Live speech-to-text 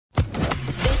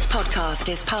podcast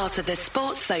is part of the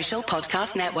Sports Social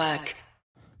Podcast Network.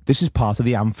 This is part of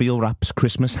the Anfield Wraps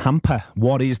Christmas Hamper.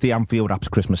 What is the Anfield Wraps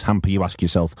Christmas Hamper, you ask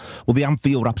yourself? Well, the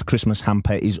Anfield Wraps Christmas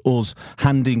Hamper is us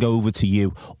handing over to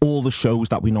you all the shows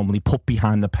that we normally put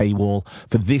behind the paywall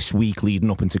for this week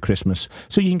leading up into Christmas,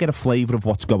 so you can get a flavour of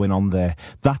what's going on there.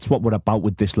 That's what we're about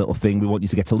with this little thing. We want you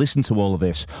to get to listen to all of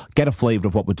this, get a flavour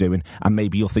of what we're doing, and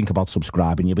maybe you'll think about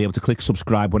subscribing. You'll be able to click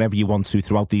subscribe whenever you want to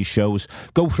throughout these shows.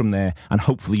 Go from there, and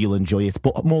hopefully you'll enjoy it.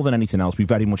 But more than anything else, we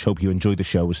very much hope you enjoy the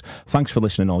shows. Thanks for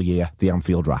listening all year, the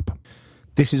Anfield Wrap.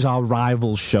 This is our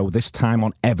rivals show, this time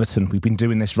on Everton. We've been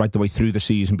doing this right the way through the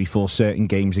season before certain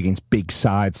games against big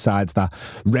sides that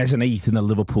resonate in the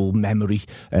Liverpool memory.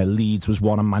 Leeds was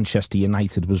one and Manchester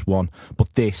United was one.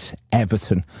 But this,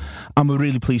 Everton. And we're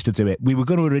really pleased to do it. We were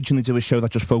going to originally do a show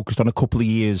that just focused on a couple of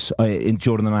years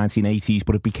during the 1980s,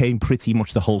 but it became pretty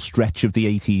much the whole stretch of the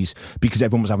 80s because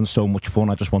everyone was having so much fun.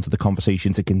 I just wanted the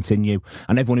conversation to continue.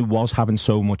 And everyone who was having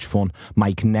so much fun,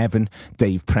 Mike Nevin,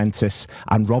 Dave Prentice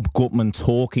and Rob Gutman,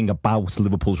 talking about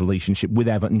Liverpool's relationship with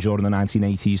Everton during the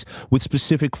 1980s with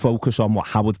specific focus on what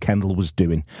Howard Kendall was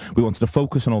doing. We wanted to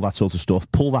focus on all that sort of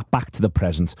stuff, pull that back to the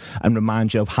present and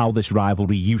remind you of how this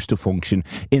rivalry used to function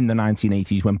in the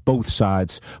 1980s when both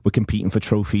sides were competing for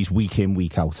trophies week in,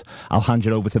 week out. I'll hand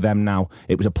you over to them now.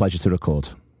 It was a pleasure to record.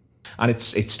 And it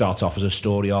starts off as a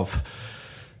story of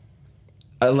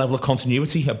a level of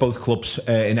continuity at both clubs.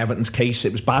 In Everton's case,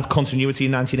 it was bad continuity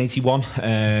in 1981.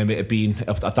 It had been,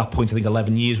 at that point, I think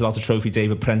 11 years without a trophy.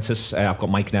 David Prentice. I've got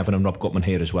Mike Nevin and Rob Gutman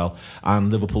here as well.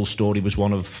 And Liverpool's story was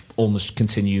one of almost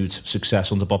continued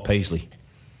success under Bob Paisley.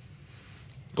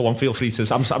 Go on, feel free to.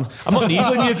 I'm not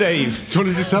needling you, Dave. Do you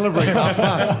want to celebrate that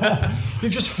fact?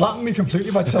 You've just flattened me completely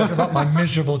by talking about my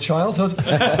miserable childhood.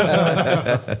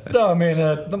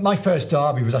 My first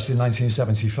derby was actually in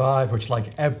 1975, which,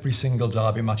 like every single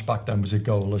derby match back then, was a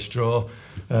goalless draw.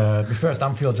 My first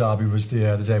Anfield derby was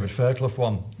the David Fairclough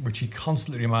one, which he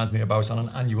constantly reminds me about on an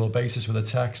annual basis with a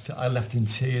text. I left in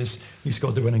tears. He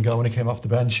scored the winning goal when he came off the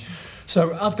bench.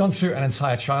 So I'd gone through an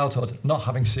entire childhood not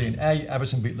having seen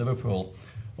Everton beat Liverpool,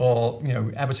 or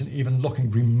Everton even looking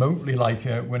remotely like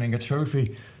winning a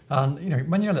trophy. And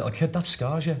when you're a little kid, that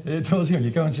scars you. It does.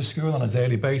 You're going to school on a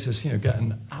daily basis,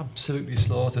 getting absolutely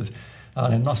slaughtered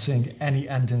and not seeing any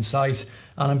end in sight.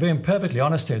 And I'm being perfectly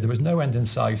honest here, there was no end in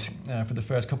sight for the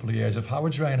first couple of years of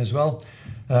Howard's reign as well.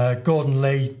 Gordon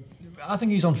Lee, I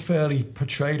think he's unfairly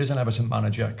portrayed as an Everton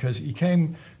manager because he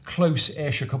came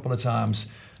close-ish a couple of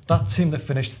times. That team that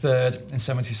finished third in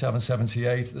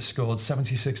 77-78, that scored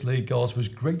 76 league goals, was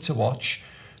great to watch.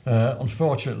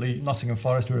 Unfortunately, Nottingham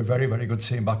Forest were a very, very good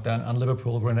team back then, and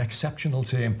Liverpool were an exceptional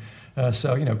team.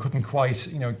 Couldn't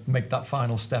quite, make that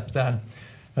final step then.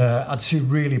 Had two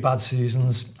really bad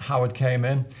seasons. Howard came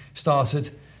in,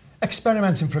 started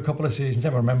experimenting for a couple of seasons.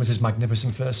 Everyone remembers his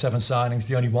magnificent first 7 signings,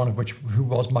 the only one of which who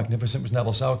was magnificent was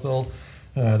Neville Southall.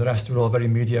 The rest were all very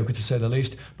mediocre, to say the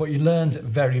least. But he learned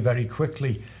very, very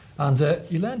quickly. And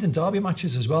he learned in derby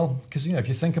matches as well. Because, if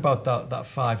you think about that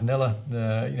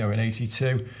 5-0, in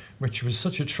 82, which was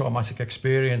such a traumatic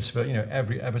experience for,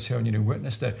 every Evertonian who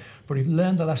witnessed it. But he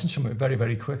learned the lessons from it very,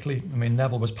 very quickly. I mean,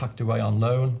 Neville was packed away on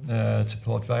loan to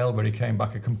Port Vale, where he came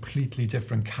back a completely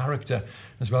different character,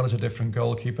 as well as a different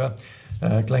goalkeeper.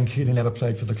 Glenn Keely never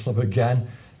played for the club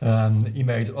again. He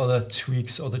made other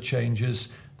tweaks, other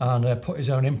changes, and put his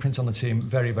own imprint on the team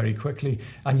very, very quickly.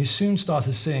 And you soon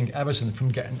started seeing Everton from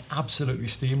getting absolutely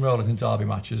steamrolled in derby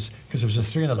matches, because there was a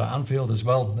 3-0 at Anfield as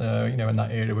well, in that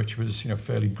era, which was,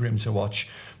 fairly grim to watch.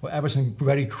 But Everton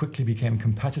very quickly became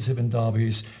competitive in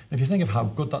derbies. And if you think of how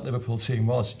good that Liverpool team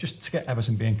was, just to get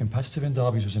Everton being competitive in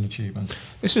derbies was an achievement.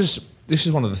 This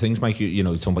is one of the things, Mike.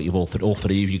 You're talking about all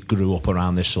three of you grew up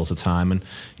around this sort of time, and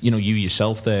you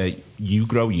yourself there, you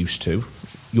grow used to.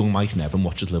 Young Mike Nevin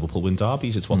watches Liverpool win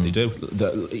derbies. It's what they do.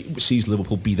 Sees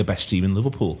Liverpool be the best team in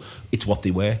Liverpool. It's what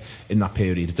they were in that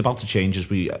period. It's about to change as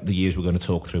the years we're going to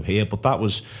talk through here. But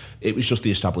it was just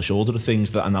the established order of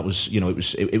things and that was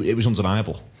it was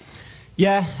undeniable.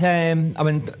 Yeah,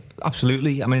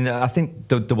 absolutely. I think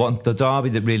the derby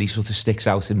that really sort of sticks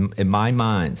out in my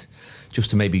mind,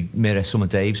 just to maybe mirror some of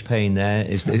Dave's pain there,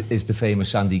 is the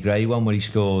famous Andy Gray one where he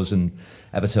scores and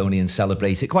Evertonians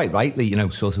celebrate it quite rightly,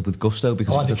 sort of with gusto.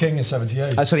 Because Andy King in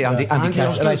 78. Sorry, Andy King That's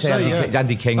rather than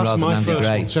Andy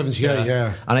Gray. One, 78,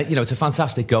 yeah. And it's a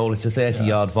fantastic goal. It's a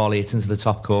 30-yard volley. It's into the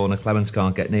top corner. Clements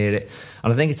can't get near it.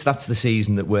 And I think that's the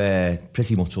season that we're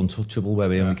pretty much untouchable, where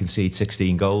we only concede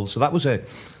 16 goals. So that was a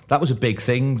big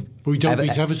thing. But we don't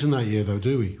beat Everton that year, though,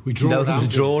 do we? We draw. No, there was a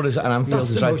draw at Anfield. That's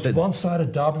the most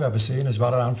one-sided derby I've ever seen as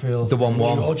well at Anfield. The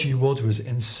 1-1. Georgie Wood was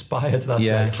inspired that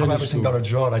day. How Everton got a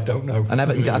draw, I don't know. And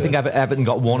Everton, I think Everton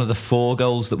got one of the 4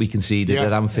 goals that we conceded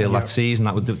at Anfield that season.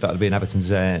 That would have been Everton's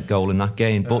goal in that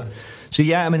game. But so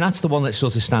I mean, that's the one that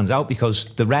sort of stands out, because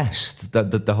the rest,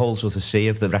 the whole sort of sea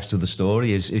of the rest of the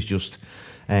story is just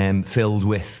filled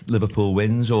with Liverpool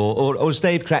wins, or as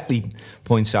Dave correctly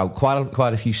points out,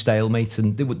 quite a few stalemates,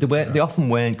 and they often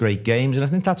weren't great games. And I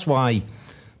think that's why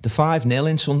the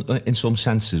 5-0 in some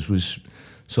senses was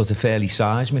sort of fairly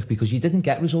seismic, because you didn't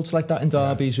get results like that in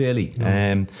derbies, really.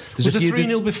 Was the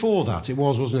 3-0 before that? It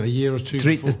wasn't it? A year or two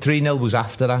before? The 3-0 was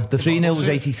after that. The 3-0 was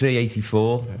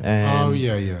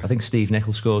 83-84. I think Steve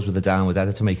Nicol scores with a downward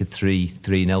header to make it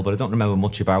 3-0, but I don't remember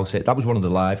much about it. That was one of the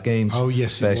live games. Oh,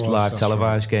 yes, it first was. Live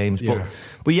televised games. But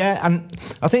and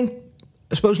I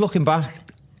suppose looking back,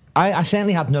 I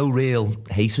certainly had no real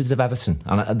hatred of Everton,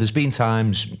 and there's been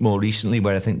times more recently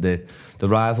where I think the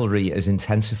rivalry has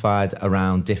intensified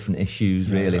around different issues,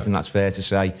 really. I think that's fair to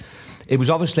say. It was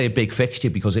obviously a big fixture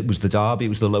because it was the derby, it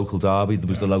was the local derby, there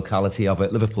was the locality of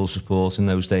it. Liverpool support in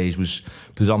those days was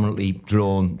predominantly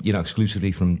drawn,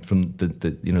 exclusively from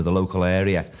the local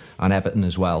area, and Everton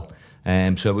as well.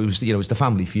 So it was, it was the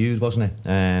family feud, wasn't it?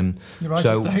 You're right.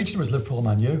 So the hatred was Liverpool,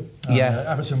 Man U.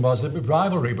 Everton was a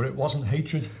rivalry, but it wasn't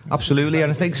hatred. Absolutely,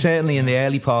 and I think certainly in the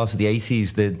early part of the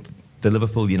 80s, the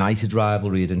Liverpool United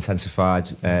rivalry had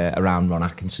intensified around Ron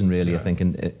Atkinson, really. I think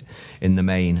in the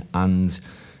main, and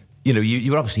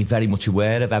you were obviously very much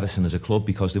aware of Everton as a club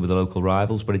because they were the local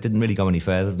rivals, but it didn't really go any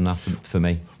further than that for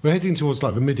me. We're heading towards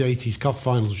like the mid-80s cup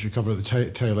finals, which we cover at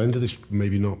the tail end of this.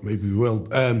 Maybe not, maybe we will.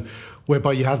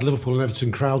 Whereby you had Liverpool and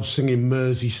Everton crowds singing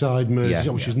Merseyside,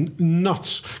 which is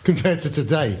nuts compared to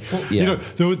today. Well,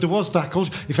 there was that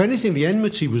culture. If anything, the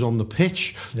enmity was on the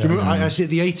pitch. Do you remember, I see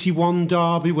the 81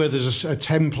 derby where there's a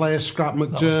 10-player scrap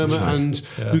McDermott and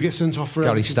who gets sent off for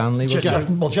Gary Stanley.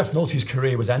 Jeff Nolte's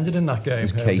career was ended in that game.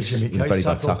 Case, very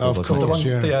bad tackle. Of course,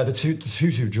 the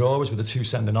 2-2 draw was with the 2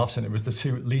 sending-offs, and it was the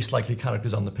 2 least likely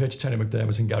characters on the pitch, Tony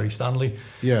McDermott and Gary Stanley.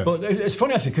 Yeah. But it's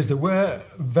funny, actually, because there were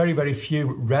very, very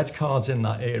few red cards in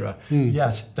that era.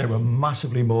 Yet they were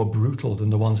massively more brutal than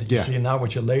the ones that you see now,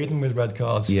 which are laden with red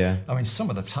cards. I mean, some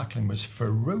of the tackling was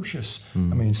ferocious. I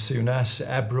mean, Souness,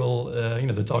 Ebrel,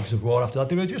 the Dogs of War after that,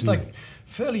 they were just like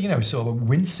fairly, sort of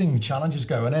wincing challenges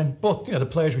going in. But, the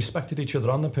players respected each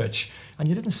other on the pitch, and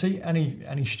you didn't see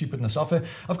any stupidness off it.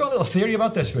 I've got a little theory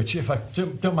about this, which, if I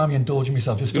don't mind me indulging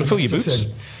myself, just you're going to fill your boots.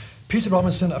 Peter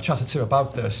Robinson, I've chatted to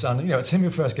about this, and it's him who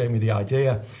first gave me the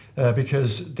idea,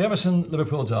 because the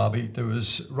Everton-Liverpool derby, there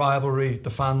was rivalry, the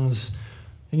fans,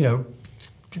 I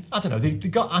don't know, they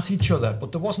got at each other,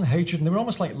 but there wasn't hatred, and they were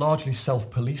almost like largely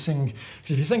self-policing.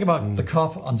 Because if you think about the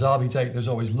Kop on derby day, there's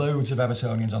always loads of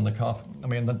Evertonians on the Kop. I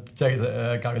mean, the day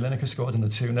that Gary Lineker scored in the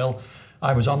 2-0,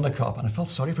 I was on the Kop, and I felt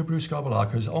sorry for Bruce Grobbelaar,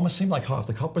 because it almost seemed like half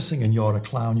the Kop was singing "You're a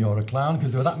clown, you're a clown,"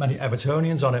 because there were that many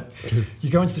Evertonians on it.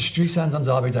 You go into the street end on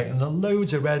derby day, and there are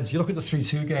loads of Reds. You look at the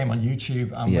 3-2 game on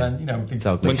YouTube, and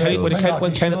when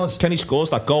Kenny scores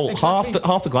that goal, exactly.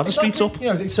 half the Gladys Street's up.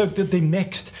 So they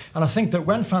mixed, and I think that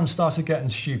when fans started getting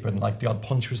stupid, and like the odd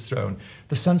punch was thrown,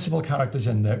 the sensible characters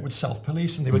in there would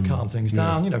self-police, and they would calm things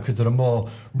down, because there are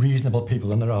more reasonable people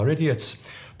than there are idiots.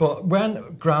 But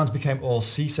when grounds became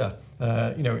all-seater,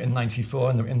 in '94,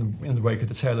 in the wake of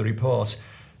the Taylor Report,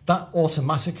 that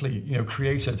automatically,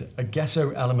 created a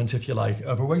ghetto element, if you like,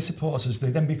 of away supporters.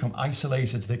 They then become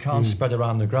isolated. They can't spread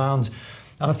around the ground.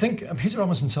 And I think Peter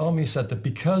Robinson told me, he said that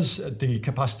because the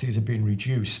capacities had been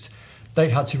reduced, they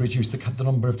had to reduce the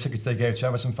number of tickets they gave to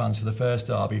Everton fans for the first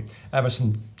derby.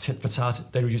 Everton, tit for tat,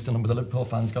 they reduced the number the Liverpool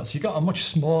fans got. So you got a much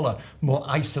smaller, more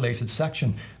isolated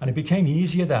section. And it became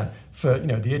easier then for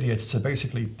the idiots to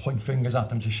basically point fingers at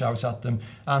them, to shout at them.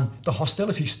 And the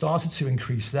hostility started to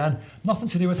increase then. Nothing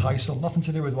to do with Heysel, nothing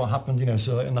to do with what happened,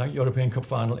 so in the European Cup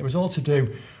final. It was all to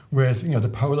do with, the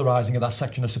polarising of that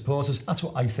section of supporters. That's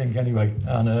what I think anyway.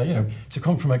 And, to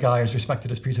come from a guy as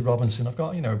respected as Peter Robinson, I've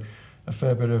got, a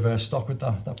fair bit of stock with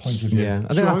that point of view. Yeah,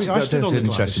 I think I stood on the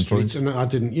Gladys Street, and I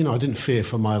didn't fear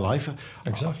for my life.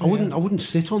 Exactly. I wouldn't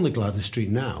sit on the Gladys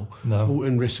Street now. No.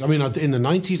 And risk. I mean, in the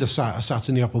 90s, I sat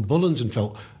in the upper Bullens and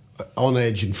felt on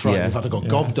edge and frightened. In fact, I got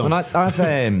gobbed on.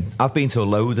 I've been to a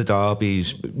load of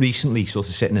derbies recently, sort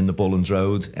of sitting in the Bullens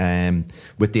Road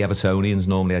with the Evertonians.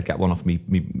 Normally, I'd get one off me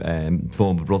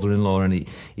former brother-in-law, and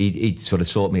he sort of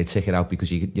sought me a ticket out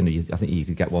because I think you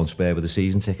could get one spare with a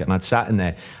season ticket, and I'd sat in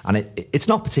there, and it's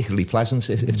not particularly pleasant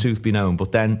if truth be known,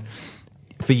 but then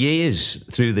for years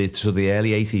through the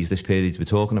early 80s, this period we're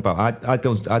talking about,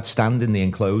 I'd stand in the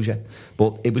enclosure,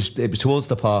 but it was towards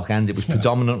the park end. It was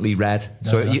predominantly red,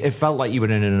 so it felt like you were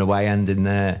in an away end in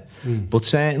there. But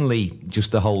certainly,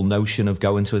 just the whole notion of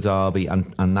going to a derby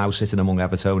and now sitting among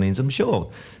Evertonians, I'm sure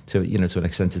to an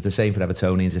extent it's the same for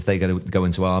Evertonians. If they go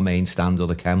into our main stand or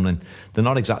the Kemlyn, they're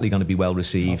not exactly going to be well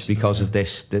received because of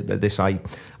this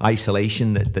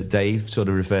isolation that Dave sort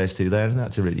of refers to there. And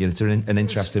that's an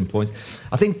interesting point.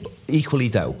 I think equally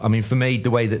though, I mean, for me, the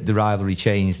way that the rivalry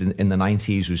changed in the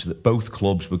 90s was that both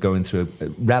clubs were going through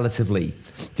relatively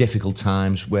difficult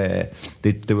times where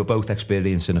they were both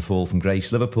experiencing a fall from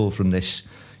grace. Liverpool from this,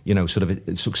 sort of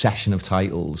a succession of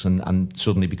titles and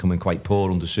suddenly becoming quite poor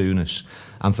under Souness.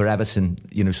 And for Everton,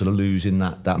 sort of losing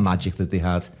that magic that they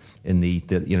had in the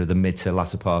mid to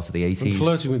latter part of the 80s. And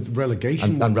flirting with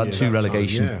relegation. And two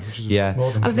relegation.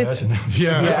 More than flirting.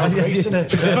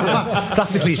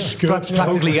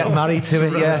 Practically getting married to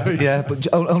it, yeah. But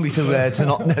only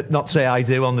to not say I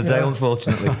do on the day,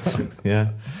 unfortunately.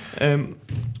 Yeah.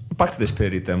 Back to this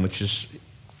period then, which is,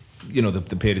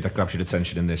 the period that grabs your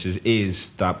attention in this is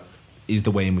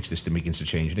the way in which this thing begins to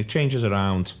change. And it changes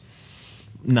around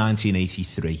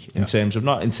 1983 in terms of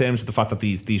the fact that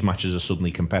these matches are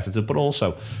suddenly competitive, but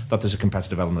also that there's a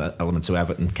competitive element to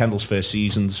Everton. Kendall's first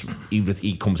seasons,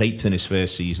 he comes 8th in his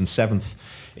first season, 7th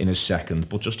in his second,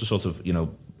 but just to sort of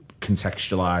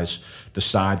contextualise the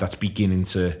side that's beginning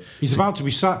to... He's about to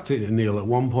be sacked, Neil, at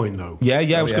one point, though. Yeah,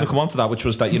 I was going to come on to that, which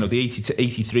was that, the 80 to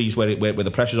 83 is where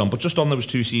the pressure's on. But just on those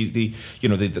two, the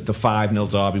 5-0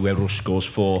 derby where Rush scores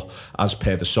 4, as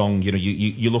per the song,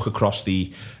 you look across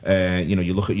the...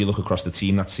 you look across the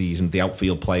team that season, the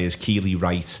outfield players, Keeley,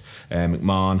 Wright,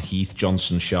 McMahon, Heath,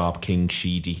 Johnson, Sharp, King,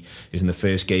 Sheedy is in the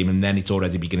first game, and then it's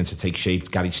already beginning to take shape.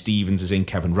 Gary Stevens is in,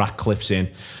 Kevin Ratcliffe's in,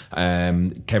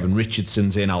 Kevin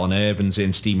Richardson's in, Alan Irvin's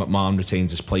in, Steve McMahon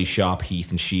retains his place, Sharp, Heath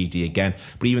and Sheedy again.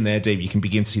 But even there, Dave, you can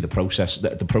begin to see the process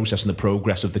and the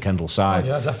progress of the Kendall side.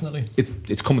 Oh, yeah, definitely.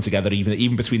 It's coming together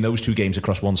even between those two games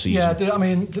across one season. Yeah, I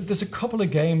mean, there's a couple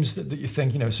of games that you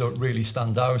think, sort of really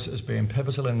stand out as being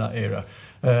pivotal in that era.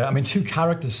 I mean, two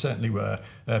characters certainly were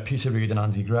Peter Reid and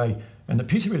Andy Gray. And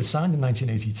Peter Reid signed in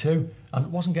 1982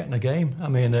 and wasn't getting a game. I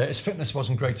mean, his fitness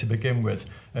wasn't great to begin with,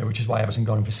 which is why Everton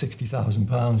got him for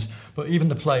 £60,000. But even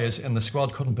the players in the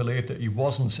squad couldn't believe that he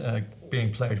wasn't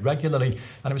being played regularly.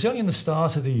 And it was only in the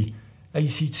start of the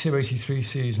 82-83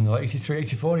 season, or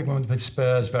 83-84, he went to play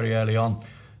Spurs very early on,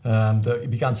 that he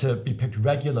began to be picked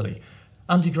regularly.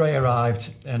 Andy Gray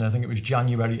arrived in, I think it was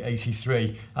January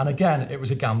 83, and again it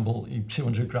was a gamble.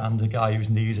 200 grand, a guy whose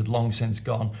knees had long since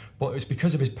gone, but it was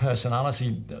because of his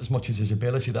personality as much as his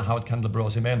ability that Howard Kendall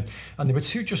brought him in. And they were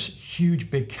two just huge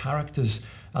big characters,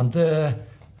 and their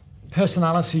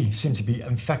personality seemed to be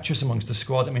infectious amongst the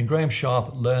squad. I mean, Graham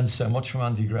Sharp learned so much from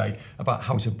Andy Gray about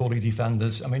how to bully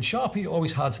defenders. I mean, Sharpie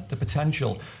always had the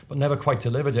potential, but never quite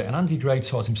delivered it. And Andy Gray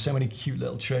taught him so many cute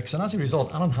little tricks. And as a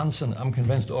result, Alan Hansen, I'm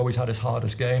convinced, always had his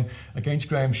hardest game against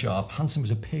Graham Sharp. Hansen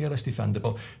was a peerless defender,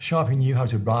 but Sharpie knew how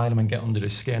to rile him and get under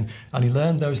his skin. And he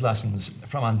learned those lessons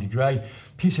from Andy Gray.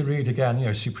 Peter Reid,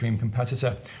 again, supreme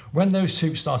competitor. When those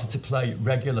two started to play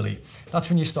regularly, that's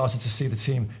when you started to see the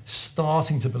team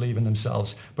starting to believe in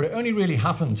themselves. But it only really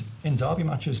happened in derby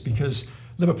matches because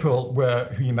Liverpool were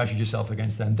who you measured yourself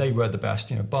against then. They were the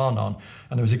best, bar none.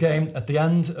 And there was a game at the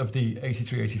end of the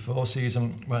 83-84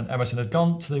 season when Everton had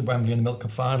gone to the Wembley in the Milk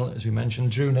Cup final, as we mentioned,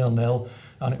 drew 0-0.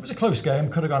 And it was a close game,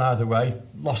 could have gone either way,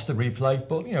 lost the replay,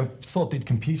 but, thought they'd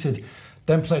competed.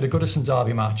 Then played a Goodison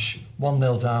derby match,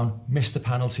 1-0 down, missed the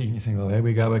penalty, and you think, here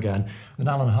we go again. Then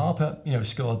Alan Harper,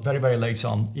 scored very, very late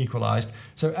on, equalised.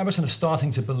 So Everton are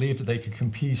starting to believe that they could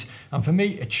compete. And for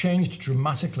me, it changed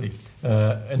dramatically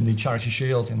in the Charity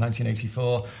Shield in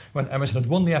 1984 when Everton had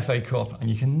won the FA Cup. And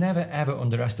you can never, ever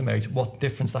underestimate what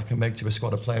difference that can make to a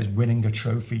squad of players winning a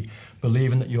trophy,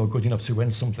 believing that you're good enough to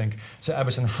win something. So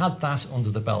Everton had that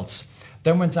under the belts.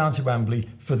 Then went down to Wembley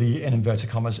for the, in inverted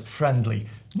commas, friendly.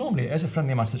 Normally it is a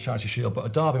friendly match, the Charity Shield, but a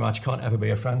derby match can't ever be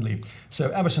a friendly.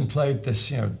 So Everton played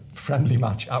this, friendly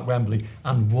match at Wembley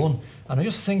and won. And I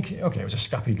just think, okay, it was a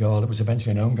scrappy goal. It was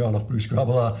eventually an own goal off Bruce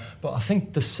Grobbelaar. But I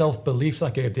think the self-belief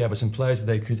that gave the Everton players that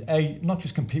they could, not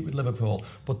just compete with Liverpool,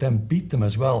 but then beat them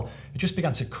as well. It just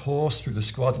began to course through the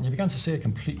squad, and you began to see a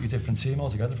completely different team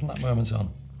altogether from that moment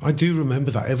on. I do remember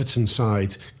that Everton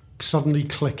side suddenly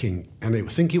clicking, and I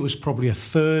think it was probably a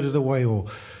third of the way or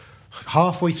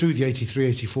halfway through the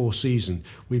 83-84 season.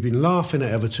 We'd been laughing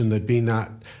at Everton. There'd been that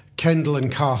Kendall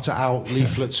and Carter out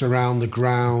leaflets around the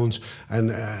ground,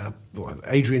 and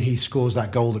Adrian Heath scores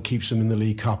that goal that keeps them in the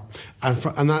League Cup.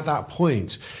 And at that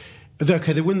point,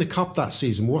 they win the Cup that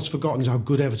season. What's forgotten is how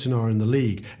good Everton are in the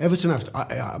league. Everton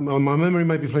have, my memory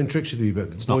may be playing tricks with me,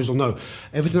 but the boys will know.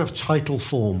 Everton have title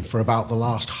form for about the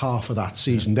last half of that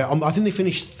season. I think they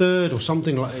finished third or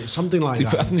something like that.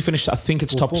 I think they finished. I think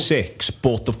it's top 6,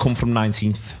 but they've come from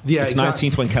 19th. Yeah, it's exactly.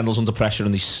 19th when Kendall's under pressure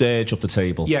and they surge up the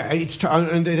table. Yeah,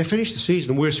 and they finished the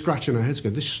season and we're scratching our heads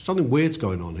going, this is something weird's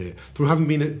going on here. From having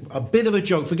been a bit of a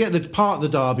joke, forget the part of the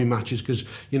derby matches because,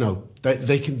 you know,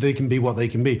 they can be what they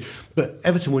can be. But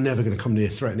Everton were never going to come near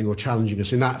threatening or challenging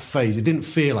us in that phase. It didn't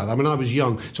feel like that. I mean, I was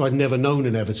young, so I'd never known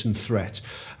an Everton threat.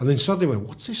 And then suddenly went,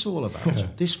 what's this all about? Yeah.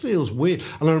 This feels weird.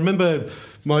 And I remember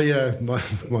my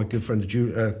good friend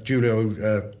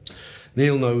Julio,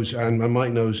 Neil knows, and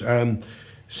Mike knows,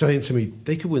 saying to me,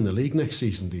 they could win the league next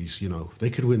season, they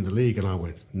could win the league. And I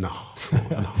went, no.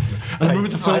 And I remember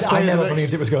the first day I never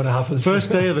believed it was going to happen.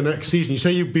 First day of the next season, you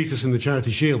say you beat us in the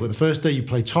Charity Shield, but the first day you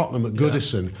play Tottenham at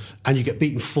Goodison and you get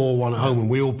beaten 4-1 at home, and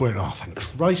we all went, oh, thank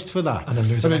Christ for that. And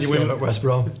then you win at West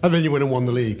Brom. And then you win and won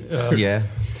the league. Yeah.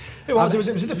 It was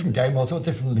a different game, also a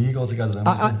different league altogether.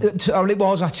 Then, it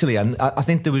was actually, and I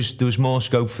think there was more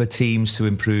scope for teams to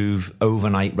improve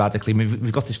overnight radically. I mean,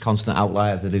 we've got this constant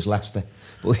outlier that is Leicester.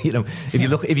 But, you know,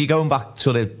 if you're going back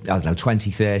sort of, I don't know, 20,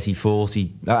 30,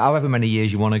 40, however many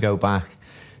years you want to go back,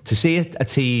 to see a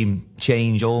team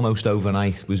change almost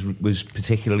overnight was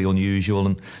particularly unusual.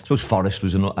 And I suppose Forest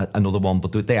was another one,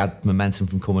 but they had momentum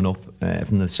from coming up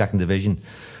from the second division.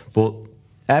 But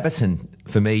Everton,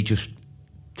 for me, just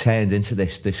turned into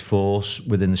this force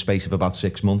within the space of about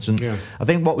 6 months. And I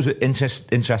think what was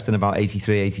interesting about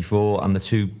 83, 84 and the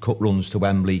 2 cup runs to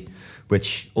Wembley,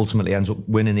 which ultimately ends up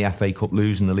winning the FA Cup,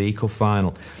 losing the League Cup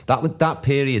final. That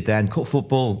period then, cup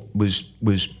football was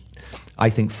I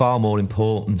think far more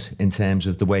important in terms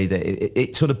of the way that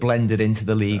it sort of blended into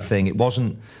the league thing. It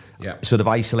wasn't sort of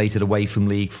isolated away from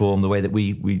league form the way that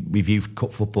we view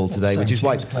cup football today, which is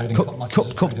why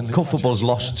cup football has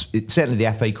lost. Certainly,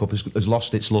 the FA Cup has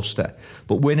lost its lustre.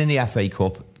 But winning the FA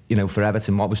Cup, you know, for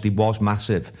Everton obviously was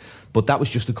massive. But that was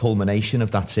just the culmination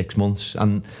of that 6 months.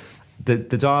 And the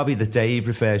derby that Dave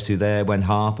refers to there, when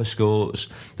Harper scores,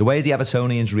 the way the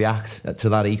Evertonians react to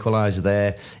that equaliser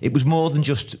there, it was more than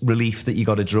just relief that you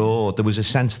got a draw. There was a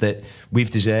sense that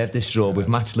we've deserved this draw. We've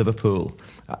matched Liverpool,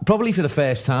 probably for the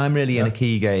first time really in a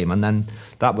key game, and then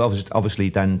that was obviously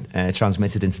then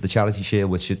transmitted into the Charity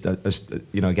Shield, which is,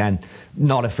 you know, again,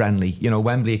 not a friendly, you know,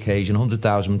 Wembley occasion,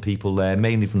 100,000 people there,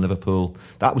 mainly from Liverpool.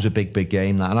 That was a big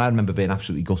game, that, and I remember being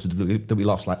absolutely gutted that we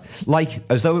lost,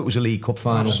 like as though it was a League Cup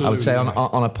final. Absolutely. I would say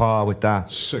on a par with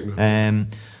that.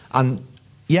 And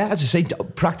yeah, as I say,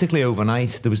 practically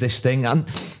overnight there was this thing, and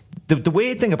the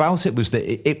weird thing about it was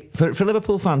that for a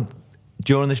Liverpool fan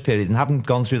during this period, and having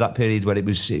gone through that period where it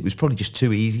was probably just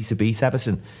too easy to beat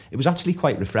Everton, it was actually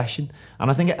quite refreshing.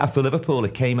 And I think for Liverpool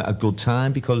it came at a good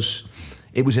time because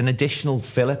it was an additional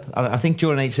fillip. I think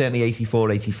during certainly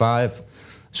 84, 85,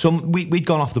 we'd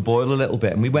gone off the boil a little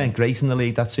bit and we weren't great in the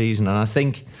league that season, and I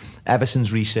think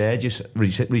Everton's resurgence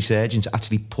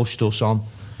actually pushed us on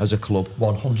as a club.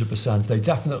 100%. They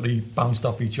definitely bounced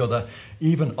off each other,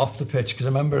 even off the pitch. Because I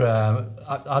remember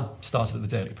I started at the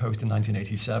Daily Post in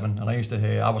 1987, and I used to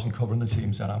hear, I wasn't covering the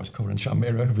teams then, I was covering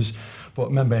Tranmere Rovers, but I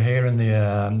remember hearing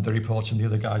the reports from the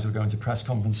other guys who were going to press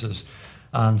conferences,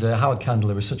 and Howard Kendall,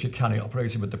 who was such a canny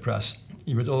operator with the press,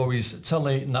 he would always tell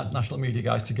the national media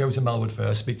guys to go to Melwood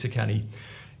first, speak to Kenny.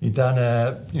 He'd then,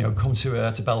 come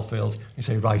to Belfield. He'd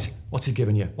say, right, what's he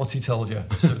given you? What's he told you?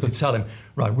 So they'd tell him,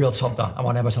 right, we'll top that. I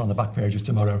want Everton on the back pages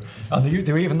tomorrow. And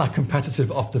they were even that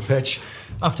competitive off the pitch.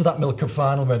 After that Milk Cup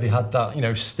final where they had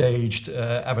that, staged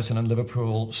Everton and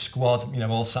Liverpool squad,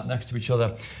 all sat next to each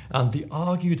other. And they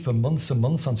argued for months and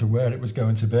months onto where it was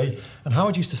going to be. And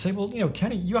Howard used to say, well,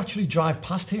 Kenny, you actually drive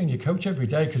past here and you coach every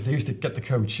day, because they used to get the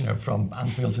coach, from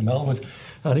Anfield to Melwood.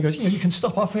 And he goes, you can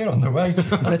stop off here on the way.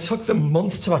 And it took them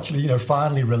months to actually,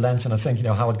 finally relent. And I think,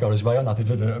 Howard got his way on that. They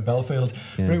did it at Belfield.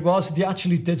 Yeah. But they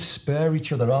actually did spur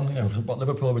each other on. What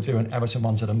Liverpool were doing, Everton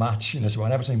wanted a match. So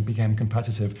when Everton became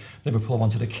competitive, Liverpool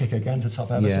wanted to kick again to top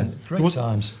Everton. Yeah. Great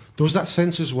times. There was that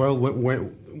sense as well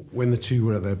when the two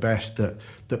were at their best that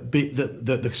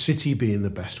the City being the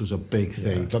best was a big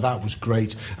thing. Yeah. That was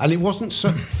great, and it wasn't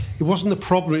the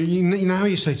problem. You know how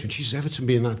you say to me, "Jesus, Everton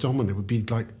being that dominant would be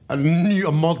like a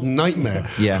modern nightmare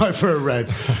right, for a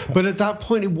Red." But at that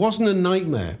point, it wasn't a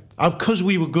nightmare. Because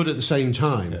we were good at the same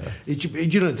time. Yeah.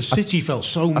 The City felt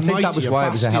so mighty. I think that was why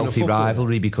it was a healthy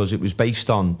rivalry, because it was based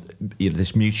on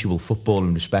this mutual football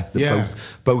and respect that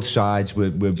both sides were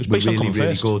really,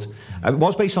 really good. It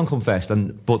was based on come first,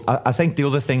 but I think the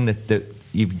other thing that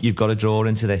you've got to draw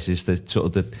into this is the sort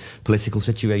of the political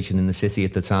situation in the city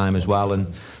at the time as well, and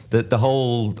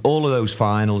all of those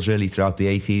finals really throughout the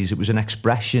 80s, it was an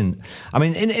expression. I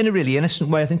mean, in a really innocent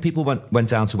way. I think people went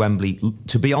down to Wembley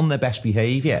to be on their best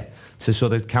behaviour, to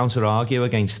sort of counter-argue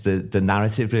against the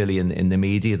narrative really in the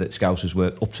media that Scousers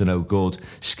were up to no good,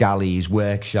 scallies,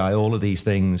 work shy, all of these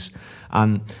things.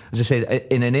 And as I say,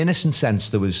 in an innocent sense,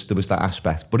 there was that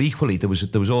aspect, but equally there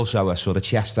was also a sort of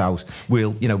chest out.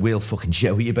 We'll fucking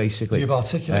show you, basically. You've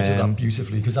articulated that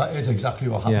beautifully, because that is exactly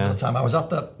what happened at the time. I was at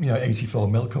that 84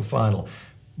 Milk Cup final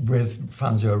with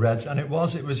fans who are Reds, and it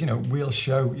was we'll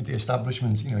show the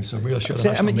establishment, so we'll show the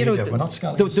national media. We're not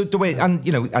scallies. The way,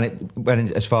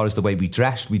 and as far as the way we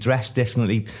dressed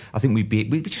differently. I think we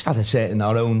just had a certain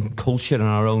our own culture and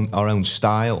our own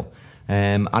style.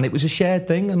 And it was a shared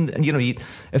thing, and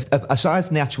aside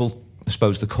from the actual, I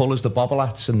suppose, the colours, the bobble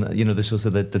hats, and the sort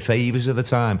of the favours of the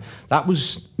time, that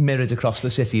was mirrored across the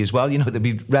city as well. There'd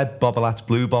be red bobble hats,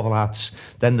 blue bobble hats.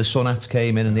 Then the sun hats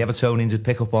came in, and the Evertonians would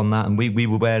pick up on that, and we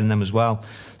were wearing them as well.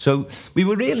 So we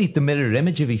were really the mirror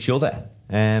image of each other.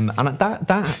 And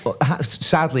that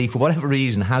sadly, for whatever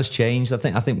reason, has changed. I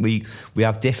think we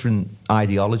have different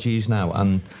ideologies now,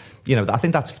 and I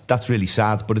think that's really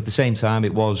sad. But at the same time,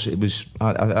 it was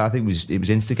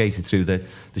instigated through the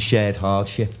shared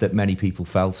hardship that many people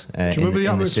felt. Do you remember the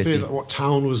atmosphere, what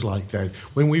town was like then?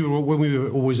 When we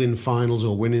were always in finals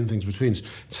or winning things between us,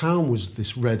 town was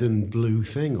this red and blue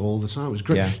thing all the time. It was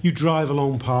great. Yeah. You drive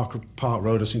along Park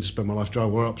Road. I seem to spend my life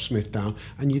driving. We're up Smith Down,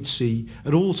 and you'd see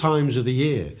at all times of the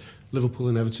year Liverpool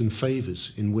and Everton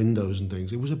favours in windows and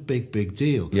things. It was a big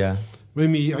deal. Yeah. I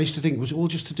used to think it was all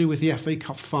just to do with the FA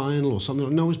Cup final or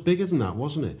something. No, it was bigger than that,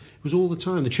 wasn't it? It was all the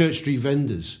time. The Church Street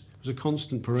vendors. It was a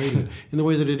constant parade in the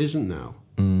way that it isn't now.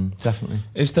 Definitely.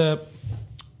 Is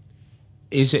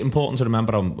it important to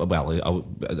remember I'll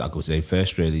go to Dave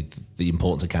first, really, the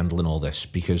importance of Kendall in all this,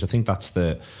 because I think that's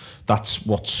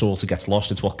what sort of gets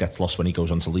lost. It's what gets lost when he goes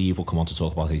on to leave. We'll come on to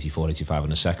talk about 84, 85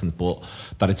 in a second, but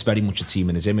that it's very much a team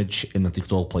in his image, in that they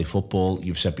could all play football.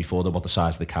 You've said before about the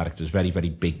size of the characters, very, very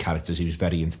big characters. He was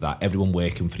very into that. Everyone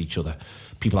working for each other.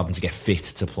 People having to get fit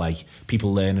to play.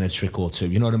 People learning a trick or two.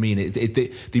 You know what I mean?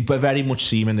 They very much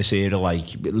seem in this era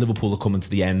like Liverpool are coming to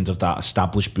the end of that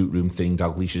established boot room thing.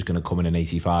 Dalglish is going to come in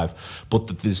 85. But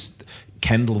there's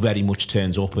Kendall very much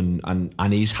turns up and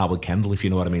is Howard Kendall, if you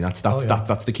know what I mean. That's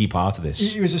the key part of this.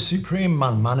 He was a supreme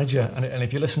manager, and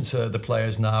if you listen to the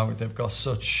players now, they've got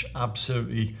such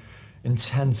absolutely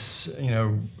intense,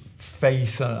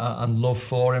 faith and love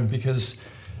for him, because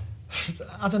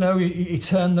I don't know, he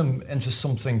turned them into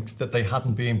something that they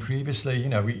hadn't been previously.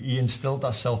 He instilled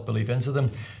that self-belief into them.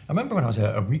 I remember when I was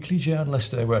a weekly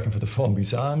journalist working for the Formby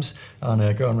Times,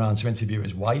 and going around to interview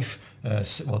his wife,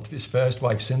 his first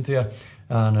wife, Cynthia,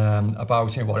 and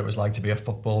about what it was like to be a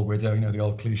football widow, the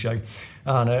old cliche.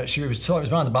 And she was talking, it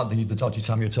was around about the dodgy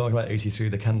time you were talking about, 83,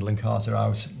 the Kendall and Carter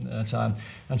out time.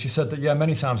 And she said that,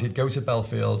 many times he'd go to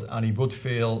Belfield and he would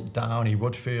feel down, he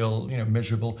would feel,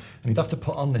 miserable, and he'd have to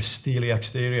put on this steely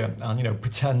exterior and,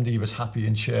 pretend he was happy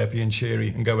and chirpy and cheery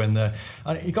and go in there.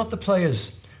 And he got the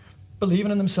players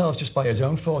believing in themselves just by his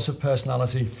own force of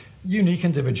personality. Unique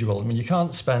individual. You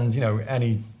can't spend,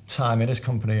 any time in his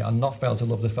company and not fail to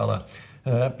love the fella.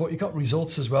 But he got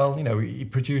results as well. He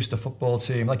produced a football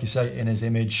team, like you say, in his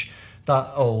image.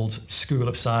 That old school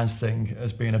of science thing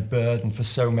has been a burden for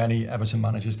so many Everton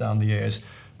managers down the years.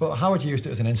 But Howard used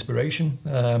it as an inspiration.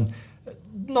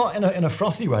 Not in a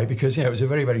frothy way, because it was a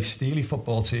very, very steely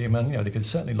football team, and they could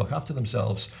certainly look after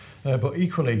themselves. But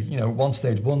equally, once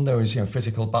they'd won those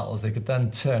physical battles, they could then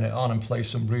turn it on and play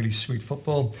some really sweet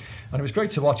football. And it was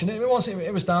great to watch. And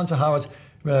it was down to Howard.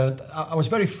 I was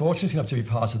very fortunate enough to be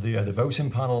part of the voting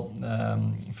panel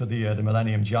for the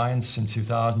Millennium Giants in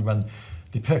 2000, when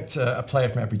they picked a player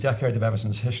from every decade of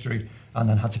Everton's history and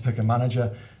then had to pick a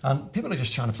manager. And people are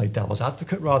just trying to play devil's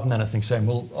advocate rather than anything, saying,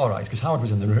 well, all right, because Howard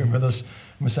was in the room with us,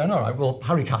 and we're saying, all right, well,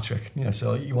 Harry Catterick,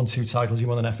 so you won 2 titles, you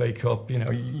won an FA Cup,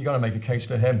 you got to make a case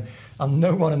for him. And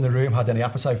no one in the room had any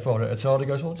appetite for it at all. He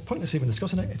goes, well, it's pointless even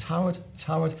discussing it. It's Howard.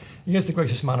 He is the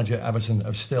greatest manager Everton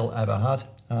have still ever had,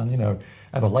 and,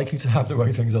 ever likely to have, the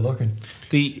way things are looking.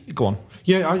 Go on.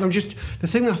 Yeah, I'm just... The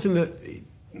thing I think that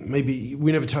maybe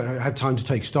we never had time to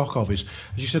take stock of is,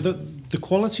 as you said, that the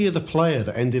quality of the player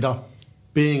that ended up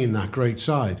being in that great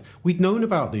side. We'd known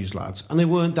about these lads, and they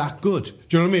weren't that good.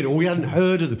 Do you know what I mean? Or we hadn't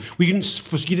heard of them.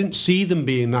 You didn't see them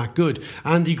being that good.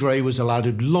 Andy Gray was a lad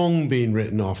who'd long been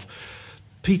written off.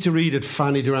 Peter Reid had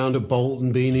fannied around at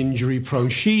Bolton, being injury-prone.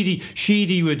 Sheedy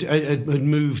had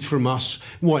moved from us.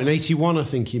 In 81, I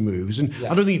think he moves. And I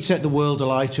don't think he'd set the world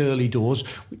alight early doors.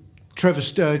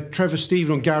 Trevor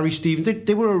Stephen and Gary Stephen,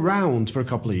 they were around for a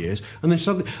couple of years, and then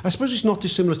suddenly, I suppose it's not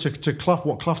dissimilar to Clough,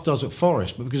 what Clough does at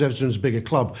Forest, but because Everton's a bigger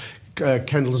club,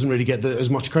 Kendall doesn't really get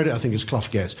as much credit, I think, as Clough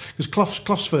gets, because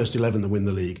Clough's first 11 that win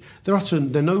the league,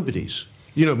 they're nobodies.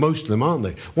 You know, most of them, aren't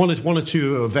they? One or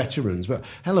two are veterans, but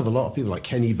hell of a lot of people like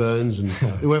Kenny Burns and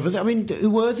whoever. I mean, who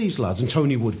were these lads? And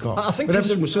Tony Woodcock. I think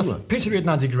Everton was similar. Peter Reid and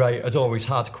Andy Gray had always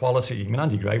had quality. I mean,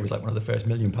 Andy Gray was like one of the first £1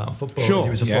 million footballers. Sure. He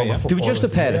was a former footballer. They were just a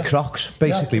pair of Crocs,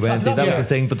 basically, weren't they? That was the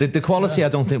thing. But the quality, I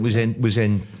don't think, was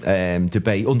in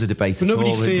debate, under debate but at all.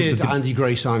 Nobody feared Andy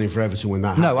Gray signing for Everton when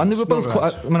that happened. No, and they were both,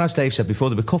 as Dave said before,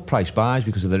 they were cut price buys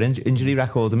because of their injury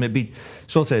record. And maybe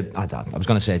sort of, I was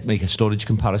going to say, make a storage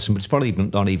comparison, but it's probably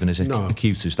not even as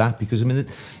acute as that, because I mean,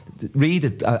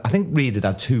 I think Reid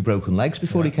had 2 broken legs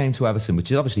before he came to Everton, which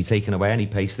is obviously taken away any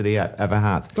pace that he ever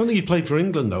had. I don't think he played for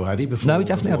England though, had he? Before, no, he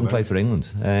definitely hadn't played for England.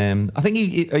 I think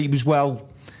he was well.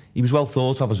 He was well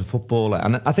thought of as a footballer,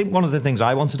 and I think one of the things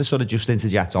I wanted to sort of just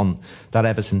interject on that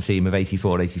Everton team of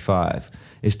 84-85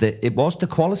 is that it was the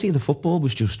quality of the football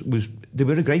was they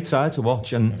were a great side to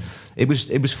watch, and it was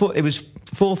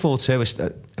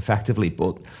 4-4-2 effectively,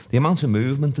 but the amount of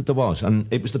movement that there was, and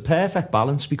it was the perfect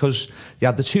balance because you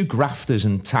had the 2 grafters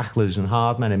and tacklers and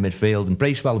hard men in midfield, and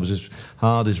Bracewell was as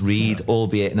hard as Reid,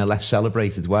 albeit in a less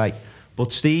celebrated way.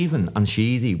 But Stephen and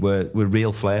Sheedy were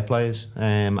real flair players,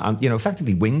 and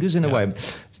effectively wingers in a way.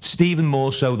 Stephen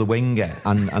more so the winger,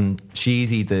 and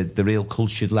Sheedy the real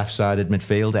cultured left-sided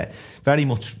midfielder, very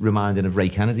much reminding of Ray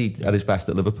Kennedy at his best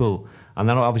at Liverpool. And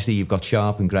then obviously you've got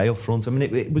Sharp and Gray up front. I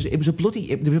mean, it was a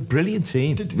brilliant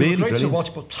team. They really were great brilliant to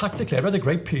watch, but tactically, I read a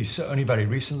great piece only very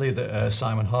recently that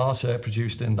Simon Hart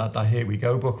produced in that Here We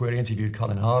Go book, where he interviewed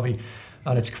Colin Harvey.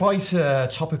 And it's quite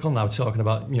topical now, talking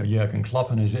about Jurgen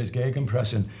Klopp and his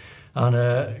gegenpressing.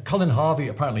 And Colin Harvey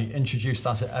apparently introduced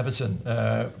that at Everton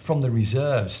from the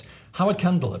reserves. Howard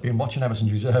Kendall had been watching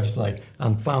Everton's reserves play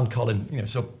and found Colin,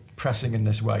 so pressing in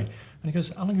this way. And he goes,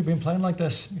 "How long have you been playing like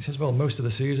this?" He says, "Well, most of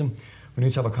the season. We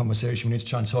need to have a conversation. We need to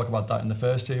try and talk about that in the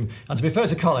first team." And to be fair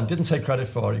to Colin, didn't take credit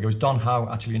for it. He goes, Don Howe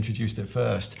actually introduced it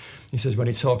first. He says when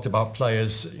he talked about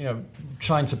players,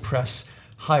 trying to press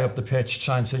high up the pitch,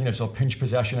 trying to sort of pinch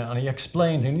possession, and he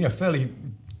explained in fairly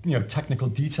technical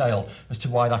detail as to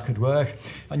why that could work.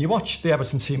 And you watch the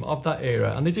Everton team of that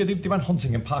era, and they went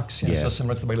hunting in packs, so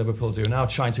similar to the way Liverpool do now,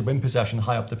 trying to win possession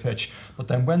high up the pitch. But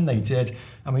then when they did,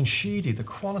 I mean, Sheedy, the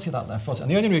quality of that left foot,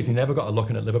 and the only reason he never got a look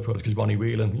in at Liverpool is because Bonnie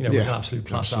Whelan, was an absolute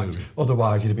class act.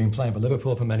 Otherwise, he'd have been playing for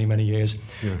Liverpool for many, many years.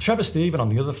 Yeah. Trevor Stephen on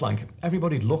the other flank,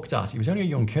 everybody looked at. He was only a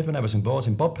young kid when Everton bought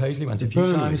him. Bob Paisley went a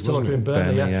few times to look at him.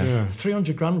 Burnley,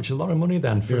 300 grand, which is a lot of money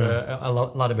then for a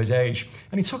lad of his age.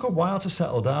 And he took a while to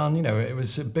settle down. It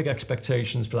was big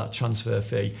expectations for that transfer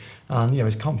fee, and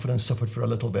his confidence suffered for a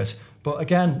little bit. But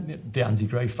again, the Andy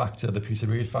Gray factor, the Peter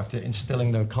Reid factor,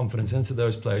 instilling their confidence into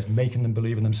those players, making them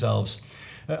believe in themselves.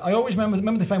 I always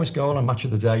remember the famous goal on Match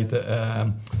of the Day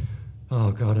that,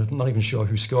 oh God, I'm not even sure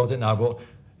who scored it now, but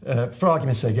for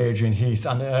argument's sake, Adrian Heath,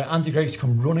 and Andy Gray used to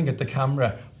come running at the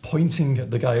camera, pointing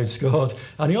at the guy who'd scored,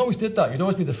 and he always did that. He'd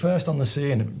always be the first on the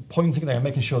scene, pointing there and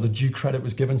making sure the due credit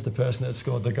was given to the person that had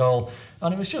scored the goal.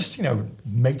 And it was just,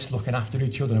 mates looking after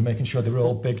each other and making sure they were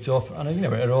all bigged up, and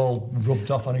it all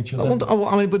rubbed off on each other.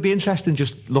 I mean, it would be interesting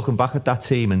just looking back at that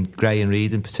team, and Gray and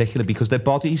Reid in particular, because their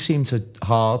bodies seem to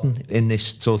harden in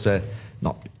this sort of,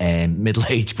 not middle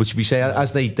age, but should we say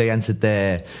as they entered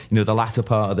their, the latter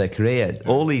part of their career,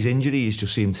 all these injuries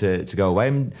just seem to go away.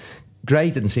 And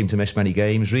Gray didn't seem to miss many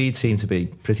games. Reid seemed to be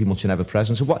pretty much an ever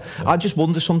present. So I just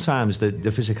wonder sometimes the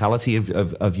physicality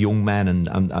of young men,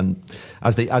 and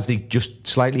as they just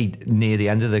slightly near the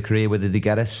end of their career, whether they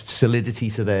get a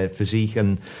solidity to their physique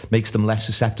and makes them less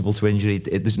susceptible to injury.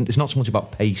 It's not so much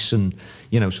about pace and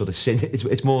sort of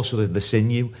it's more sort of the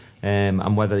sinew.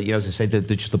 And whether, as I say,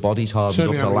 just the body's hardened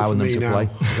up to allowing them to play.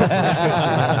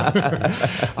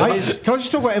 Can I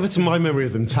just talk about Everton, my memory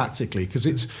of them tactically?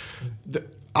 Because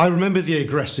I remember the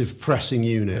aggressive pressing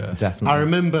unit. Yeah, definitely.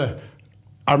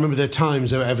 I remember their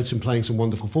times at Everton playing some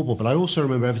wonderful football, but I also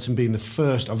remember Everton being the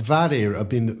first of that era,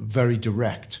 being very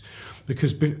direct.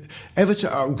 Because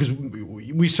Everton, because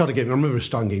we started getting, I remember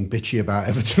starting getting bitchy about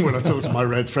Everton when I talked to my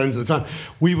Red friends at the time.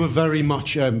 We were very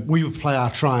much, we would play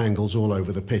our triangles all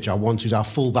over the pitch. Our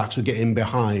full-backs would get in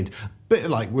behind, bit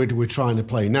like we're trying to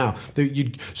play now.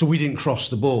 So we didn't cross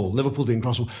the ball. Liverpool didn't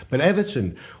cross the ball. But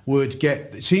Everton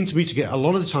it seemed to me to get a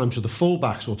lot of the time to the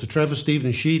full-backs or to Trevor, Steven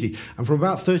and Sheedy, and from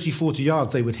about 30, 40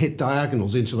 yards they would hit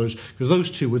diagonals into those, because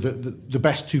those two were the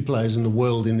best two players in the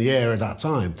world in the air at that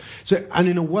time. So, and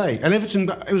in a way, and Everton,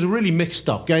 it was a really mixed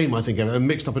up game, I think,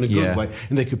 mixed up in a good way,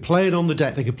 and they could play it on the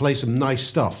deck, they could play some nice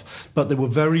stuff, but they were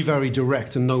very, very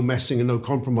direct and no messing and no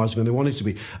compromising, and they wanted to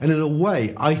be. And in a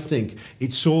way, I think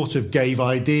it sort of gave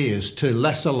ideas to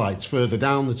lesser lights further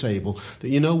down the table that,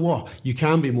 you know what, you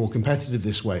can be more competitive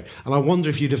this way. And I wonder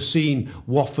if you'd have seen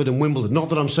Watford and Wimbledon, not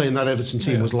that I'm saying that Everton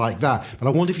team was like that, but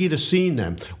I wonder if you'd have seen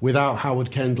them without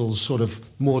Howard Kendall's sort of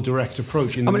more direct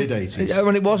approach in the mid-80s. I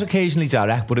mean, it was occasionally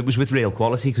direct, but it was with real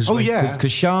quality.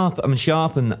 Because Sharp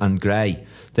and Gray,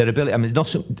 their ability,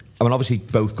 obviously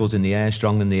both good in the air,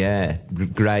 strong in the air,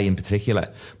 Gray in particular,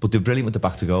 but they're brilliant with the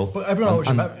back to goal. But everyone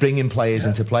and bringing players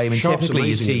into play. I mean, Sharp's typically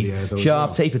you see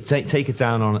Sharp take it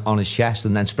down on his chest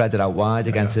and then spread it out wide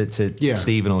again to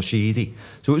Stephen or Sheedy.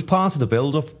 So it was part of the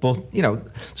build-up, but, you know,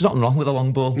 there's nothing wrong with a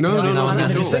long ball. No. And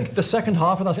if you think the second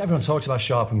half of that, everyone talks about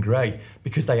Sharp and Gray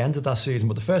because they ended that season,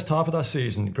 but the first half of that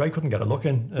season, Gray couldn't get a look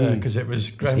in because it was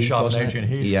Graham Sharp and Adrian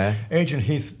Heath. Yeah. Adrian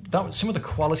Heath, some of the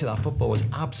quality of that football was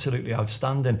absolutely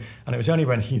outstanding, and it was only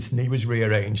when Heath's knee was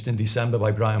rearranged in December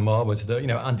by Brian Marwood that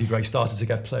Andy Gray started to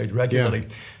get played regularly,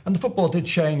 and the football did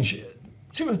change.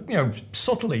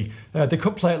 Subtly, they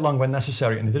could play it long when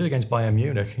necessary, and they did it against Bayern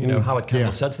Munich. Howard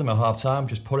Kendall said to them at half-time,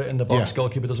 just put it in the box,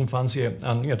 goalkeeper doesn't fancy it,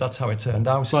 and that's how it turned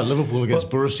out. It's like Liverpool against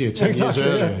Borussia 10 years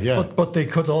earlier. But they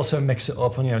could also mix it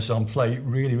up and play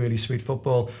really, really sweet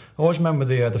football. I always remember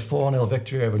the 4-0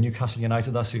 victory over Newcastle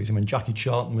United that season when Jackie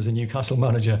Charlton was the Newcastle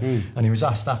manager, and he was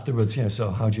asked afterwards,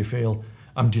 so how do you feel?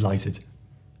 I'm delighted.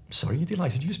 Sorry, you're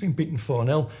delighted. You've just been beaten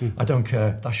 4-0. I don't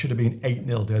care. That should have been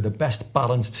 8-0. They're the best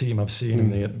balanced team I've seen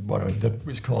in the whatever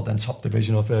it's called then, top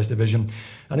division or first division.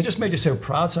 And it just made you so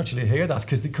proud to actually hear that,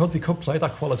 because they could play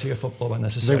that quality of football when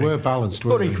necessary. They were balanced,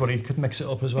 but equally could mix it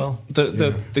up as well.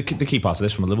 The key part of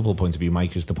this from a Liverpool point of view,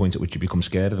 Mike, is the point at which you become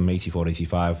scared of them. 84,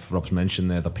 85. Rob's mentioned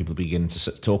there that people are beginning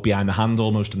to talk behind the hand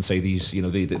almost and say these,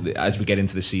 as we get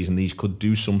into the season, these could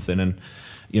do something. And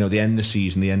the end of the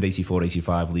season, the end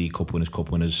 84-85 League Cup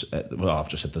winners, I've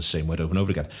just said the same word over and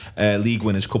over again. League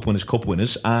winners, Cup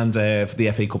winners, and for the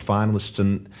FA Cup finalists,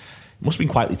 and it must have been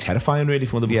quite terrifying, really,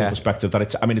 from a Liverpool perspective. That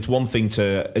it's one thing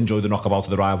to enjoy the knockabout of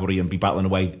the rivalry and be battling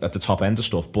away at the top end of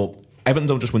stuff, but Everton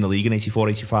don't just win the league in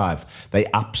 84-85. They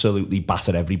absolutely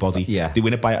batter everybody. Yeah. They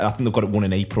win it by, I think they've got it won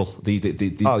in April.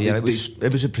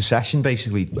 It was a procession,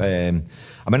 basically.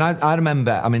 I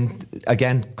remember,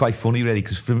 again, quite funny, really,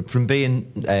 because from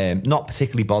being not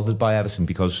particularly bothered by Everton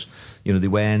because, they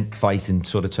weren't fighting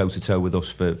sort of toe-to-toe with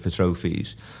us for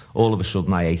trophies, all of a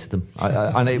sudden I hated them.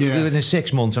 Within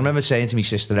 6 months, I remember saying to my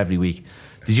sister every week,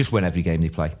 they just win every game they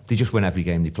play.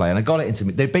 And I got it into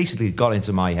me. They basically got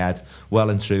into my head well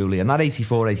and truly. And that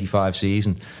 84-85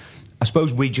 season, I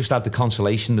suppose we just had the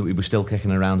consolation that we were still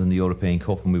kicking around in the European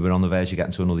Cup, and we were on the verge of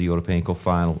getting to another European Cup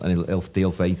final, and the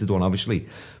ill-fated one, obviously.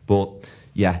 But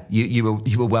yeah, you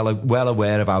were well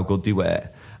aware of how good they were.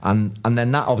 And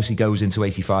then that obviously goes into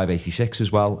 85-86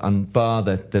 as well, and bar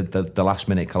the last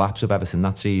minute collapse of Everton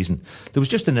that season, there was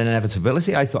just an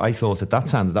inevitability. I thought at that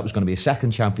time that was going to be a second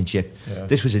championship.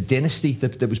 This was a dynasty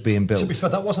that was being built. To be fair,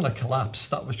 that wasn't a collapse.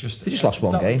 That was just they just lost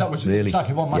one game. That was really.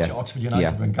 Exactly one match at Oxford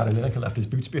United when Gary Lineker left his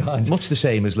boots behind. Much the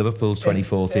same as Liverpool's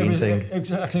 2014 thing.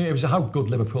 Exactly, it was how good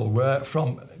Liverpool were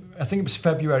from. I think it was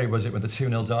February, was it, with the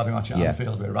 2-0 derby match at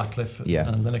Anfield where Ratcliffe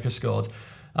and Lineker scored.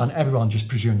 And everyone just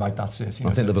presumed, like, that's it.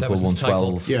 I think Liverpool won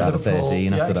 12 out of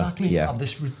 13 after exactly. that. And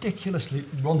this ridiculously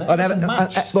run.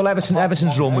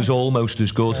 Everton's run was almost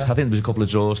as good. I think there was a couple of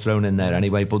draws thrown in there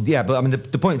anyway. But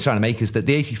the point I'm trying to make is that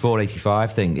the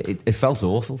 84-85 thing, it felt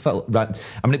awful.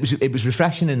 It was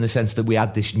refreshing in the sense that we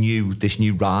had this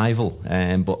new rival,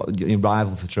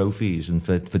 rival for trophies and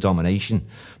for domination.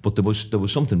 But there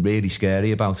was something really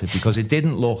scary about it because it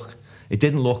didn't look.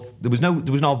 There was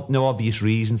no obvious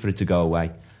reason for it to go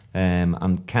away.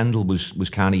 And Kendall was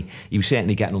canny. He was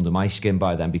certainly getting under my skin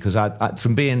by then because I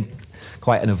from being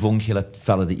quite an avuncular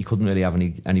fella that you couldn't really have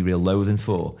any real loathing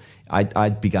for, I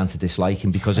began to dislike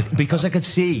him because I could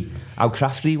see how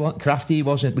crafty he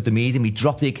was with the medium. He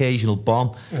dropped the occasional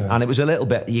bomb, and it was a little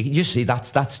bit. You can just see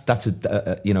that's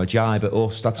a jibe at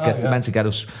us. That's meant to get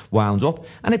us wound up,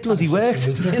 and it bloody worked.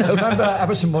 I remember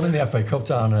Everton won in the FA Cup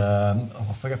down.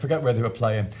 I forget where they were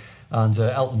playing, and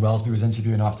Elton Wellesby was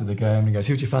interviewing after the game. And he goes,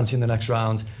 "Who do you fancy in the next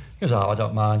round?" He goes, "Oh, I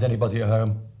don't mind anybody at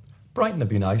home. Brighton would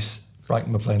be nice."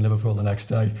 Brighton were playing Liverpool the next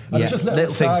day. And it was just little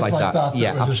things like that.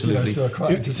 Yeah, was absolutely. Just, so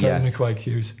quite entertaining and quite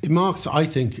cute. It marked, I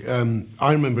think,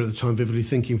 I remember at the time vividly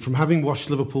thinking, from having watched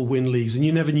Liverpool win leagues, and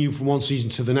you never knew from one season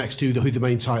to the next who the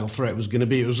main title threat was going to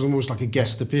be. It was almost like a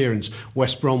guest appearance.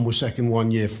 West Brom was second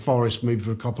 1 year, Forest maybe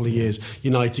for a couple of years,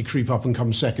 United creep up and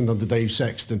come second under Dave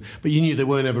Sexton, but you knew they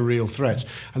weren't ever real threats.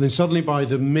 And then suddenly by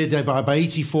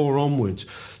 84 onwards,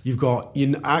 you've got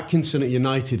Atkinson at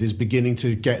United is beginning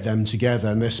to get them together,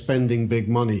 and they're spending big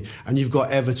money. And you've got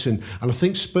Everton, and I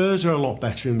think Spurs are a lot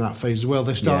better in that phase as well.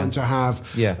 They're starting to have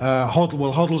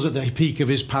Hoddle's at the peak of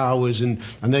his powers, and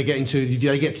they get to the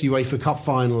UEFA Cup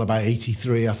final about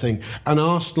 83, I think. And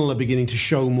Arsenal are beginning to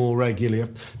show more regularly.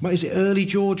 Is it early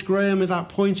George Graham at that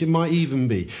point? It might even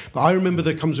be. But I remember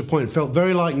there comes a point, it felt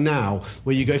very like now,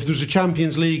 where you go, if there was a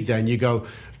Champions League then, you go,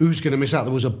 who's going to miss out?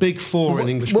 There was a big four in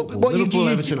English football. Liverpool,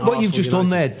 Everton, Arsenal, what you've just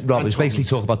United, done there, Rob, is basically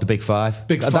talk about the Big Five.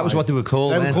 That was what they were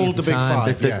called. They were called the Big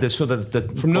Five, The sort of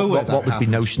from nowhere what would be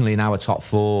notionally now a top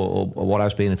four, or what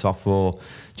else being a top four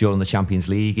during the Champions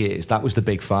League is. That was the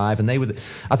Big Five, and they were.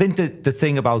 I think the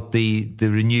thing about the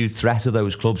renewed threat of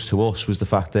those clubs to us was the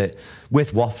fact that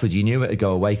with Watford, you knew it would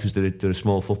go away because they're a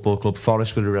small football club.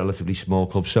 Forest were a relatively small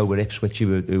club. So were Ipswich, who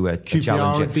were QPR a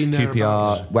challenger. Had been there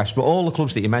QPR, West, but all the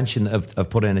clubs that you mentioned have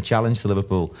put in a challenge to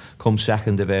Liverpool, come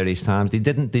second at various times. They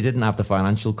didn't have the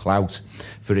financial clout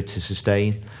for it to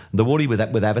sustain. The worry with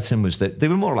Everton was that they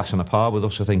were more or less on a par with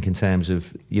us, I think, in terms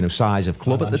of size of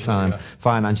club at the time. Yeah.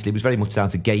 Financially, it was very much down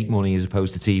to gate money as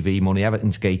opposed to TV money.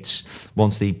 Everton's gates,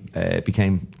 once they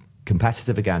became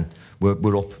competitive again,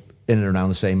 were up in and around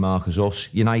the same mark as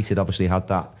us. United obviously had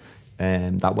that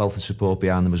wealth of support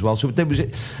behind them as well. So there was,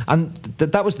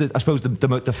 that was I suppose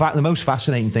the most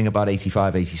fascinating thing about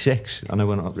 85-86. I know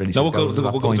we're not really. No, we'll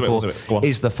do it. Go on.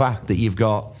 Is the fact that you've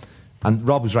got. And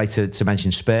Rob was right to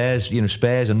mention Spurs.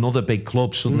 Spurs, another big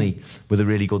club suddenly with a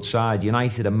really good side.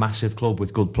 United, a massive club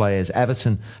with good players.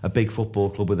 Everton, a big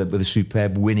football club with a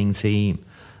superb winning team.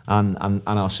 And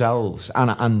ourselves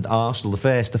and Arsenal, the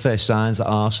first signs that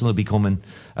Arsenal are becoming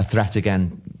a threat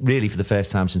again, really for the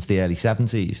first time since the early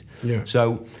 70s. Yeah.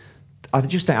 So I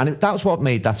just think, and that was what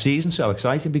made that season so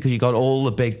exciting, because you got all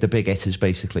the big hitters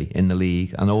basically in the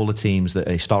league, and all the teams that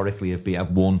historically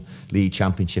have won league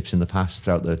championships in the past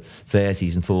throughout the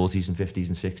 30s and 40s and 50s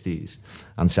and 60s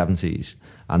and 70s,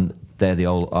 and there they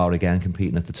all are again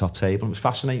competing at the top table. It was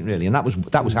fascinating, really, and that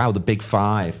was how the Big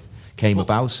Five came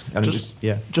about. And just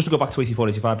to go back to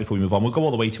 84-85 before we move on, we'll go all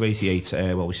the way to 88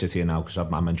 while we sit here now, because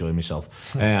I'm enjoying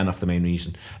myself, and that's the main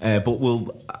reason. But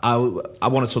I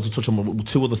want to sort of touch on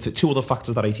two other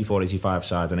factors that 84-85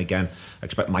 side, and again I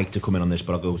expect Mike to come in on this,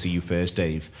 but I'll go to you first,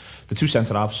 Dave. The two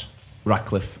centre halves,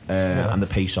 Ratcliffe and the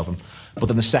pace of them. But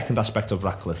then the second aspect of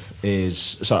Ratcliffe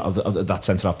is of that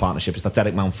centre-half partnership is that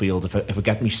Derek Mountfield, if I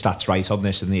get my stats right on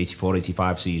this, in the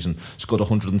 84-85 season, scored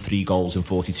 103 goals in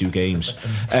 42 games,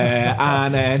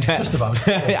 and just about,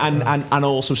 and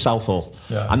also Southall,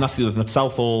 and that's the other thing, that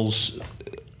Southall's.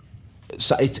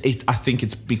 So I think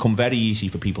it's become very easy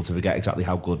for people to forget exactly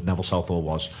how good Neville Southall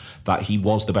was. That he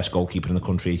was the best goalkeeper in the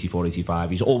country, 84-85.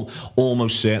 He's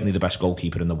almost certainly the best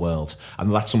goalkeeper in the world,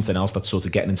 and that's something else that's sort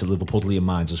of getting into Liverpudlian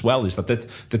minds as well. Is that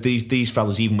these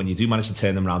fellas, even when you do manage to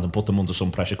turn them around and put them under some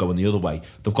pressure going the other way,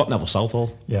 they've got Neville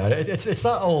Southall. Yeah, it's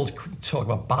that old talk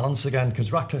about balance again,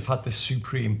 because Ratcliffe had this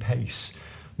supreme pace.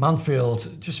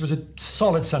 Mountfield just was a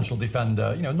solid central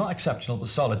defender, not exceptional but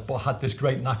solid, but had this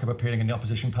great knack of appearing in the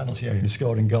opposition penalty area and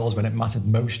scoring goals when it mattered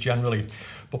most generally.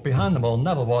 But behind them all,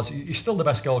 Neville he's still the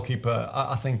best goalkeeper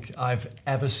I think I've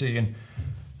ever seen.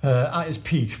 At his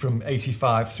peak from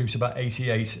 85 through to about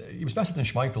 88, he was better than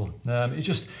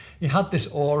Schmeichel. He had this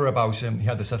aura about him, he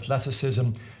had this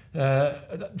athleticism.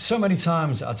 So many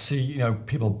times I'd see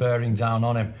people bearing down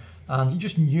on him, and you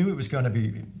just knew it was going to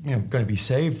be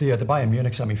saved. The Bayern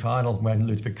Munich semi-final when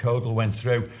Ludwig Kogel went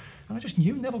through, and I just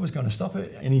knew Neville was going to stop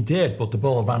it, and he did. But the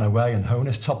ball ran away, and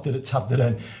Honus tapped it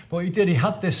in. But he did. He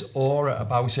had this aura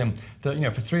about him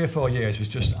that for 3 or 4 years was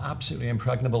just absolutely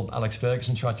impregnable. Alex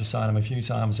Ferguson tried to sign him a few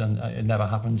times, and it never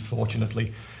happened,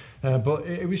 fortunately. But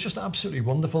it was just absolutely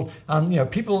wonderful.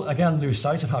 And, people, again, lose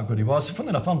sight of how good he was. Funnily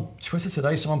enough, on Twitter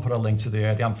today, someone put a link to the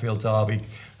Anfield derby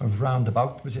of round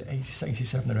about, was it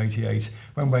 87 or 88,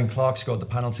 when Wayne Clark scored the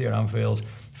penalty at Anfield,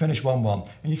 finished 1-1.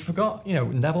 And you forgot,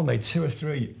 Neville made 2 or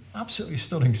 3 absolutely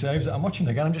stunning saves. I'm watching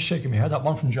again, I'm just shaking my head. That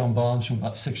one from John Barnes from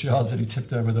about 6 yards that he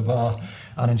tipped over the bar.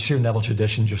 And in true Neville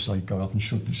tradition, just got up and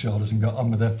shrugged his shoulders and got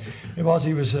on with it. He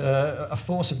was a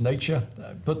force of nature,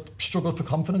 but struggled for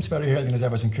confidence very early in his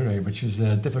Everton career, which is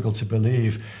difficult to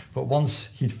believe. But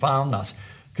once he'd found that,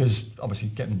 because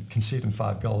obviously conceding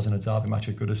 5 goals in a derby match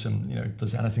at Goodison,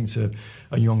 does anything to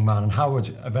a young man. And Howard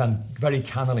then very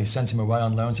cannily sent him away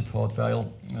on loan to Port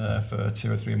Vale for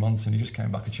 2 or 3 months, and he just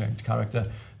came back a changed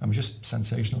character and was just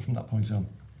sensational from that point on.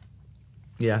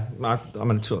 Yeah, I'm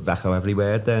going to sort of echo every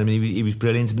word there. I mean, he was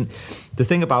brilliant. The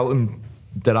thing about him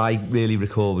that I really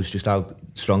recall was just how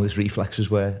strong his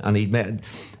reflexes were, and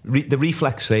the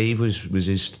reflex save was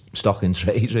his stock in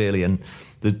trade, really. And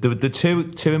the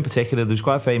two in particular, there was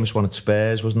quite a famous one at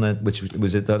Spurs, wasn't there, which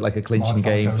was like a clinching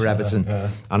game for Everton,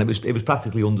 and it was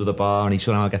practically under the bar, and he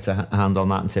somehow gets a hand on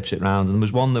that and tips it round. And there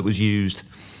was one that was used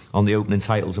on the opening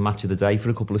titles of Match of the Day for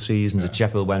a couple of seasons at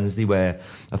Sheffield Wednesday, where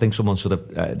I think someone sort of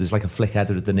there's like a flick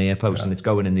header at the near post and it's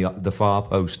going in the far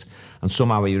post, and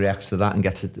somehow he reacts to that and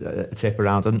gets a tip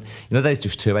around. And there's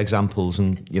just 2 examples,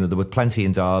 and there were plenty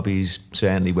in derbies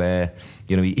certainly where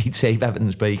he'd save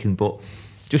Everton's bacon, but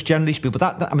just generally speaking,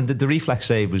 but that I mean the reflex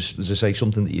save was, as I say,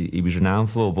 something that he was renowned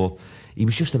for, but he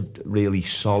was just a really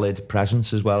solid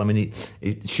presence as well. I mean,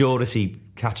 sure as he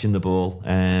catching the ball.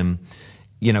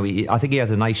 I think he had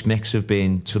a nice mix of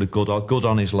being sort of good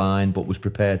on his line, but was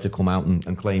prepared to come out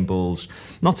and claim balls.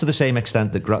 Not to the same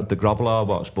extent that the Grobbelaar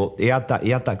was, but he had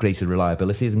that greater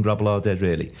reliability than Grobbelaar did,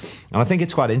 really. And I think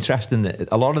it's quite interesting that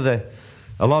a lot of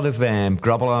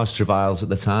Grobbelaar's travails at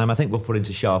the time, I think, were put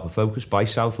into sharper focus by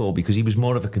Southall, because he was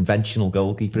more of a conventional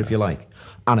goalkeeper, if you like,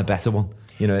 and a better one.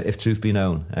 If truth be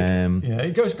known.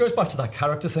 It goes back to that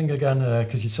character thing again,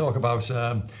 because you talk about.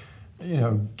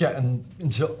 Getting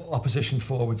into opposition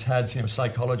forwards' heads,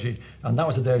 psychology. And that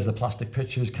was the days of the plastic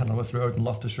pitches, Kenilworth Road and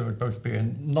Loftus Road both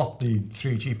being not the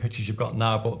 3G pitches you've got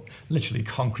now, but literally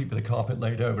concrete with a carpet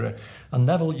laid over it. And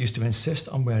Neville used to insist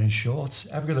on wearing shorts.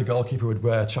 Every other goalkeeper would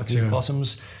wear tracksuit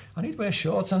bottoms, and he'd wear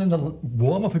shorts, and in the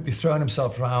warm-up he'd be throwing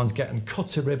himself around, getting cut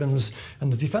to ribbons,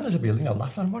 and the defenders would be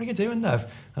laughing, "What are you doing, Nev?"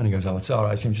 And he goes, "Oh, it's all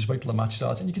right, just wait till the match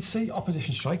starts." And you could see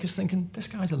opposition strikers thinking, this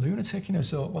guy's a lunatic,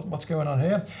 so what's going on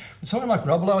here? But talking about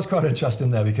Grobbelaar was quite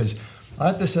interesting there, because I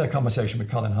had this conversation with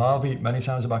Colin Harvey many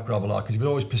times about Grobbelaar, because he was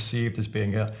always perceived as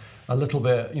being a little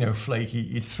bit, flaky.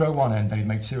 He'd throw one in, then he'd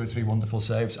make 2 or 3 wonderful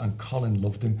saves, and Colin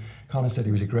loved him. Colin said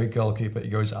he was a great goalkeeper. He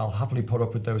goes, "I'll happily put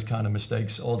up with those kind of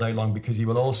mistakes all day long, because he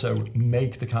will also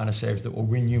make the kind of saves that will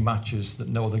win you matches that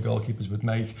no other goalkeepers would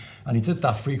make." And he did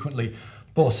that frequently.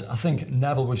 But I think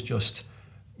Neville was just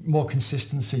more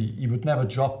consistency. He would never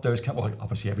drop those. Well,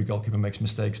 obviously every goalkeeper makes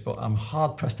mistakes, but I'm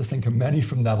hard pressed to think of many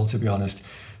from Neville, to be honest.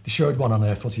 They showed one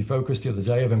on Footy Focus the other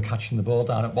day of him catching the ball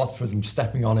down at Watford and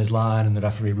stepping on his line, and the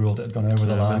referee ruled it had gone over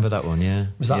the line. I remember that one, yeah.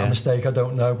 Was that a mistake? I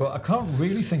don't know, but I can't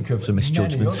really think of a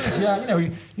misjudgment. Many others. Yeah,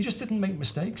 he just didn't make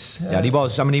mistakes. Yeah, he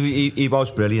was. I mean, he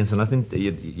was brilliant, and I think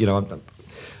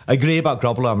I agree about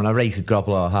Grobbelaar. I mean, I rated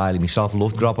Grobbelaar highly myself.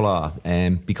 Loved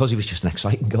Grobbelaar because he was just an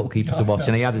exciting goalkeeper to watch,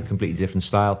 and he had a completely different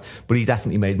style. But he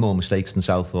definitely made more mistakes than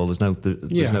Southall. There's no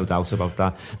doubt about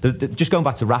that. Just going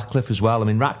back to Ratcliffe as well. I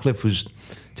mean, Ratcliffe was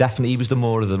definitely, he was the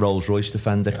more of the Rolls Royce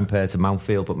defender compared to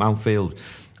Mountfield. But Mountfield,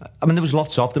 I mean, there was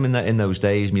lots of them in those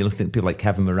days. I mean, you look at people like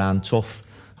Kevin Moran, tough,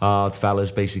 hard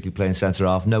fellas, basically playing centre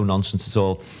half, no nonsense at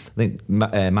all. I think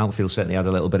Mountfield certainly had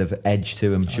a little bit of edge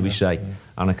to him, should we say,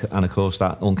 and of course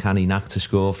that uncanny knack to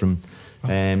score from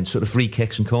sort of free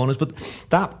kicks and corners. But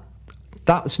that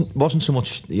wasn't so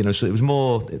much, so it was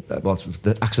more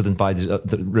the accident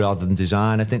rather than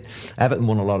design. I think Everton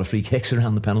won a lot of free kicks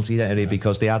around the penalty area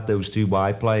because they had those 2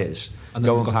 wide players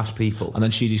going past people, and then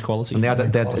Sheedy's quality, and they had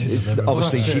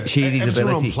obviously Sheedy's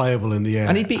ability, unplayable in the air,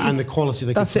 and the quality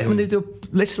they that's it. I mean, they were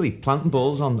literally planting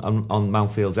balls on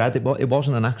Mountfield's head. It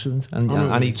wasn't an accident,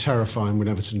 and he terrifying when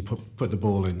Everton put the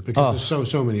ball in, because there's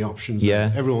so many options.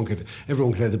 Yeah, everyone could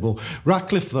head the ball.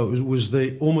 Ratcliffe, though, was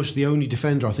almost the only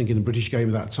defender, I think, in the British game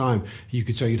at that time. You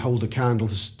could say you'd hold a candle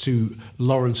to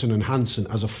Lawrenson and Hansen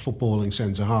as a footballing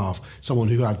centre half, someone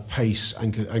who had pace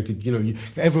and could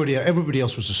everybody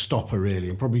else was a stopper, really,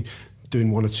 and probably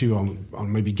doing 1 or 2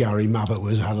 on maybe Gary Mabbott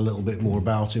had a little bit more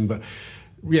about him, but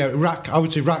yeah, I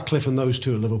would say Ratcliffe and those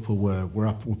 2 at Liverpool were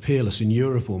peerless in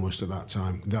Europe almost at that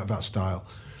time. That style.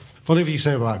 Funny if you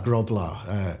say about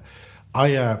Grobbelaar.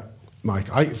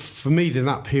 Mike, for me, in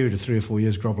that period of 3 or 4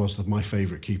 years, Grobbelaar's my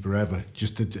favourite keeper ever.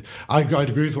 I'd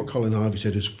agree with what Colin Harvey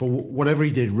said. Is for whatever he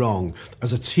did wrong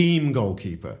as a team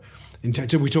goalkeeper,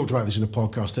 We talked about this in a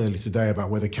podcast earlier today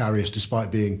about whether Karius, despite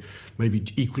being maybe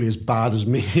equally as bad as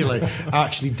Mignolet,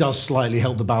 actually does slightly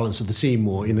help the balance of the team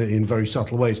more in very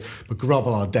subtle ways. But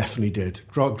Grobbelaar definitely did.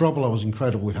 Grobbelaar was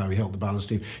incredible with how he helped the balance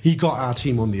team. He got our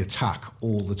team on the attack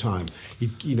all the time.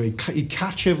 He'd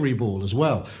catch every ball as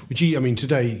well. Which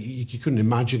today you couldn't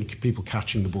imagine people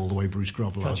catching the ball the way Bruce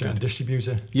Grobbelaar did. And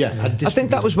distributor. Yeah, I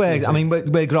think that was where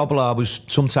Grobbelaar was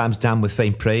sometimes damned with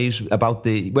faint praise about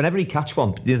whenever he catch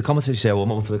one, the commentators say,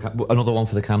 another one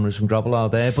for the cameras from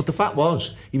Grobbelaar there. But the fact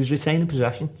was, he was retaining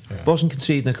possession, wasn't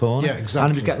conceding a corner, exactly.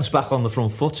 and he was getting us back on the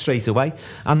front foot straight away.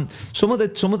 And some of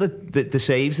the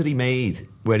saves that he made,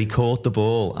 where he caught the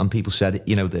ball, and people said,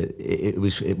 it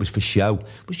was for show,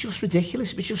 was just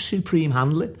ridiculous. It was just supreme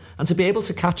handling, and to be able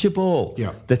to catch a ball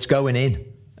that's going in,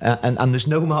 and there's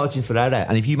no margin for error,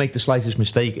 and if you make the slightest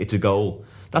mistake, it's a goal.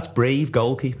 That's brave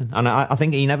goalkeeping, and I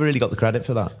think he never really got the credit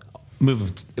for that.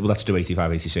 Let's do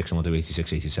 85-86 and we'll do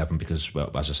 86-87 because, well,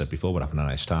 as I said before, what happened in a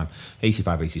nice time.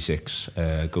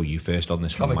 85-86, go you first on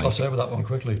this one, Mike. Gloss over that one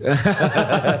quickly. On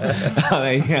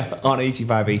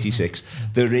 85-86,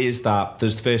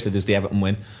 there's the Everton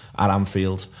win at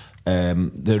Anfield.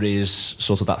 There is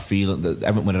sort of that feeling that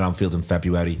Everton win at Anfield in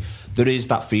February. There is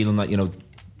that feeling that,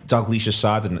 Dalglish's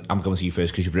side, and I'm going to you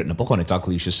first because you've written a book on it,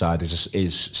 Dalglish's side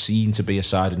is seen to be a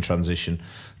side in transition.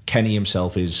 Kenny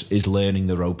himself is learning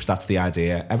the ropes. That's the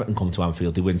idea. Everton come to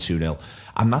Anfield, they win 2-0.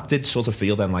 And that did sort of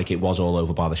feel then like it was all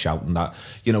over by the shout. And that,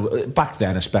 back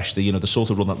then especially, the sort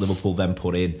of run that Liverpool then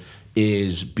put in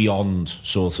is beyond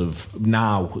sort of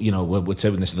now, we're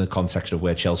doing this in the context of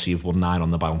where Chelsea have won 9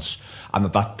 on the bounce.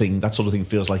 And that sort of thing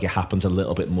feels like it happens a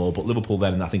little bit more. But Liverpool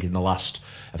then, I think I'm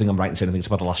right in saying, it's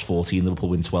about the last 14, Liverpool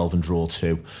win 12 and draw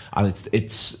 2. And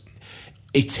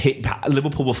it's hit.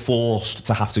 Liverpool were forced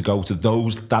to have to go to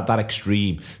that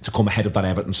extreme to come ahead of that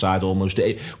Everton side almost.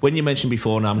 When you mentioned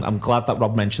before, and I'm glad that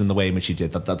Rob mentioned in the way in which he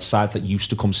did, that side that used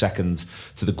to come second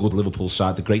to the good Liverpool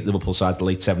side, the great Liverpool sides, the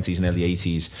late 70s and early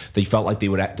 80s, they felt like they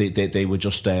were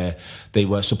just they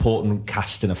were supporting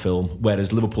cast in a film.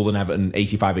 Whereas Liverpool and Everton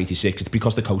 85-86, it's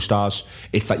because the co-stars.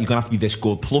 It's like you're gonna have to be this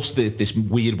good, plus this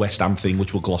weird West Ham thing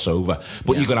which we'll gloss over.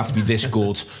 But you're gonna have to be this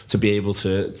good to be able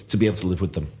to live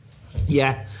with them.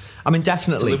 Yeah,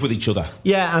 definitely. To live with each other.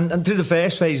 Yeah, and through the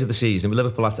first phase of the season,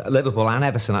 Liverpool and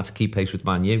Everton had to keep pace with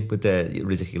Man U with their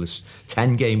ridiculous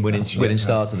 10-game winning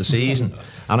start of the season.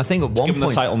 And I think at one point... Give them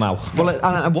the title now. Well,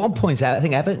 at one point, I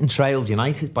think Everton trailed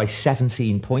United by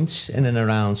 17 points in and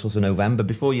around sort of November,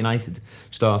 before United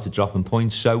started dropping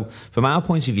points. So, from our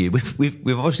point of view,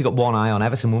 we've obviously got one eye on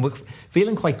Everton, and we're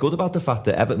feeling quite good about the fact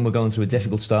that Everton were going through a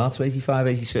difficult start to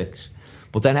 85-86.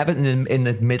 But then Everton in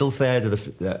the middle third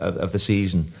of the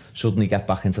season suddenly get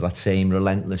back into that same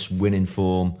relentless winning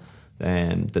form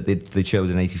that they showed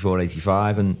in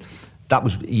 84-85, and that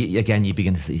was, again, you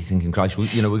begin to thinking, Christ,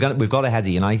 we've got ahead of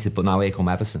United, but now here come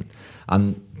Everton,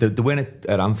 and the win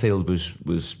at Anfield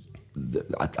was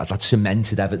that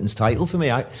cemented Everton's title for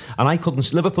me.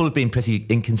 Liverpool had been pretty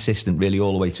inconsistent really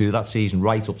all the way through that season,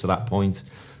 right up to that point,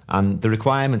 and the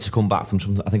requirement to come back from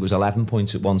I think it was 11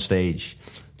 points at one stage.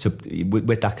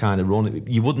 With that kind of run,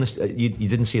 you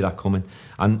didn't see that coming.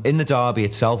 And in the derby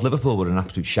itself, Liverpool were in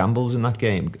absolute shambles in that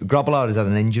game. Grobbelaar has had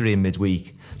an injury in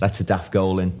midweek, lets a daft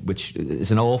goal in, which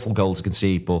is an awful goal to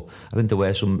concede, but I think there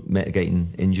were some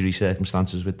mitigating injury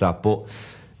circumstances with that. But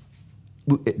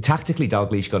tactically,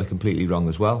 Dalglish got it completely wrong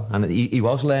as well, and he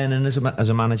was learning as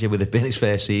a manager, with it being his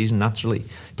first season. Naturally,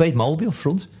 he played Molby up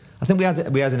front. I think we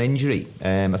had an injury.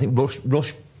 I think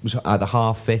Rush was either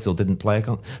half fit or didn't play.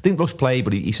 I think Rush played,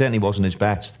 but he certainly wasn't his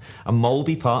best. And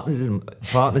Molby partnered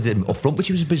him up front,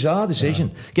 which was a bizarre decision,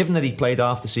 given that he played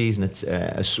half the season at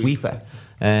a sweeper.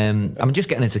 I'm just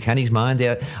getting into Kenny's mind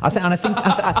here. I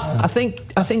think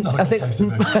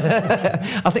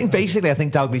basically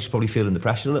Dalglish's probably feeling the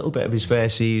pressure a little bit of his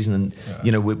first season,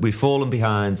 and we've fallen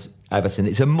behind Everton.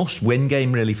 It's a must-win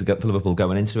game really for Liverpool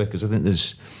going into it, because I think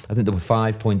there were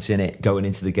 5 points in it going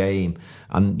into the game,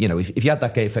 and if you had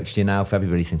that game fixture now,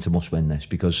 everybody thinks I must win this,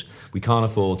 because we can't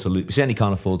afford to lose. We certainly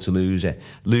can't afford to lose it.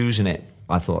 Losing it,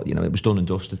 I thought, it was done and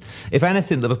dusted. If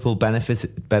anything, Liverpool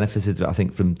benefited, I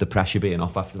think, from the pressure being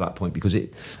off after that point, because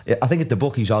I think at the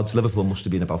bookies odds, Liverpool must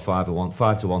have been about 5-1,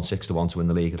 5-1, 6-1 to win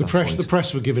the league. The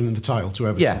press were given in the title to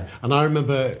Everton, and I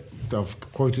remember, I've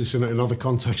quoted this in another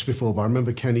context before, but I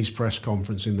remember Kenny's press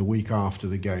conference in the week after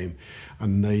the game,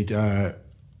 and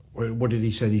what did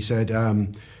he say? He said,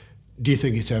 do you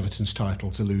think it's Everton's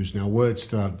title to lose now? Words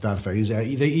to that effect.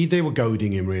 They were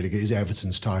goading him really, it's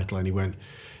Everton's title, and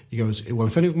he goes, well,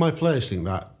 if any of my players think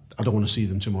that, I don't want to see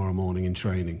them tomorrow morning in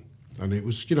training. And it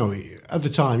was, at the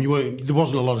time, there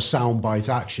wasn't a lot of soundbite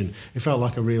action. It felt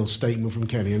like a real statement from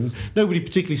Kenny, and nobody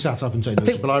particularly sat up and said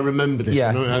notice, but I remembered it.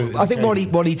 Yeah, I think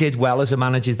what he did well as a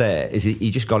manager there is he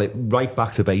just got it right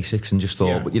back to basics and just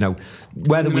thought,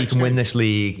 whether we can win this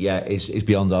league, is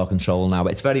beyond our control now.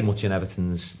 It's very much in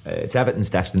Everton's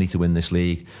destiny to win this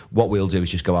league. What we'll do is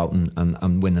just go out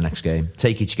and win the next game,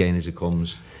 take each game as it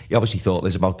comes. He obviously thought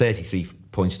there's about 33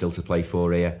 points still to play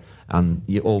for here, and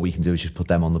all we can do is just put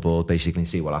them on the board basically and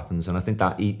see what happens. And I think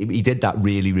that he did that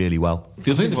really, really well.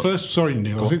 I think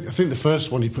the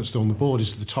first one he puts on the board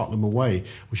is the Tottenham away,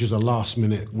 which is a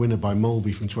last-minute winner by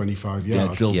Mulby from 25 yards.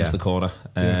 Yeah, drilled into the corner.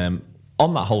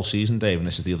 On that whole season, Dave, and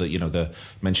this is the other, the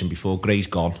mentioned before, Gray's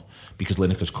gone because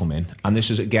Lineker's come in, and this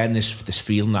is again this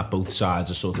feeling that both sides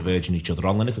are sort of urging each other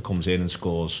on. Lineker comes in and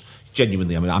scores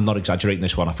genuinely. I mean, I'm not exaggerating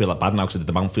this one. I feel like bad now because I did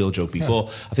the Manfield joke before.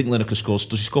 Yeah. I think Lineker scores.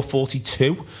 Does he score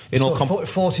 42 in all?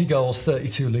 40 goals,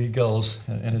 32 league goals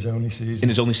in his only season. In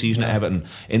his only season at Everton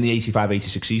in the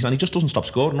 85-86 season, and he just doesn't stop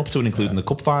scoring up to and including the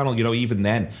cup final. Even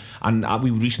then. And we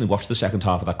recently watched the second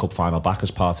half of that cup final back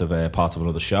as part of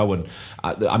another show. And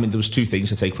I mean, there was two things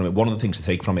to take from it. One of the things to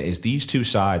take from it is these two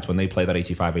sides when they play that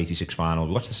 85-86 final.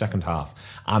 We watched the second half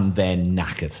and they're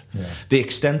knackered. Yeah. The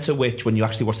extent to which when you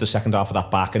actually watch the second half of that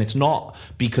back, and it's not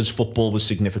because football was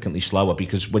significantly slower,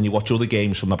 because when you watch other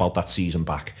games from about that season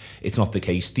back, it's not the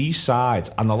case. These sides,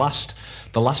 and the last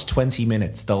 20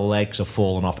 minutes, the legs are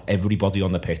falling off everybody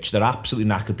on the pitch. They're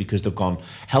absolutely knackered because they've gone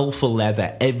hell for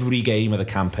leather every game of the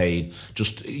campaign,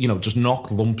 just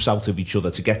knock lumps out of each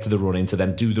other to get to the run-in, to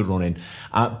then do the run-in.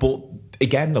 But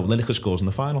again, though, Lineker scores in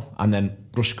the final, and then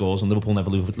Rush scores, and Liverpool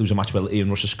never lose a match where Ian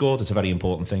Rush has scored. It's a very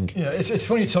important thing. Yeah, it's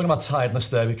funny you're talking about tiredness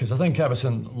there, because I think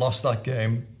Everton lost that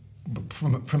game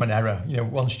from an error,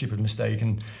 one stupid mistake.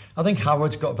 And I think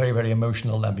Howard got very, very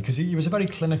emotional then, because he was a very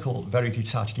clinical, very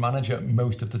detached manager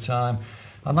most of the time.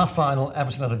 And that final,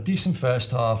 Everton had a decent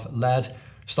first half,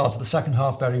 started the second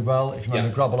half very well. If you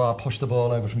remember, Grobbelaar pushed the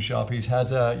ball over from Sharpie's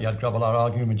header. You had Grobbelaar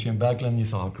arguing with Jim Beglin. You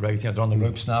thought, great, they're on the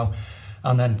ropes now.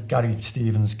 And then Gary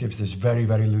Stevens gives this very,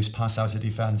 very loose pass out of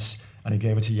defence, and he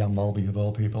gave it to Jan Mulby of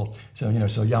all people. So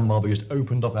Jan Mulby just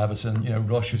opened up Everton.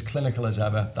 Rush was clinical as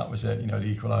ever. That was it.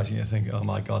 The equaliser. You think, oh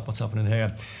my God, what's happening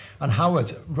here? And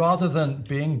Howard, rather than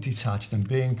being detached and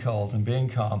being cold and being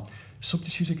calm,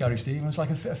 substituted Gary Stevens like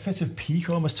a fit of pique,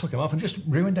 almost took him off and just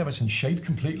ruined Everton's shape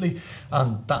completely.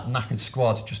 And that knackered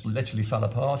squad just literally fell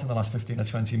apart in the last 15 or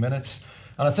 20 minutes.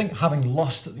 And I think having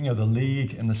lost, the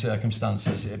league in the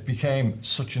circumstances, it became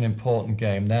such an important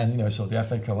game then, so the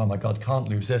FA Cup, oh my God, can't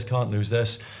lose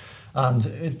this. And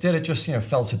it just,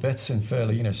 fell to bits in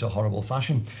fairly, so horrible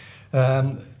fashion.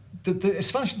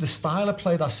 Especially the style of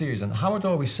play that season. Howard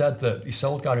always said that he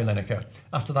sold Gary Lineker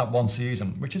after that one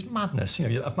season, which is madness.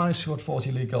 I've managed to score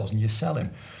 40 league goals and you sell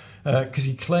him. Because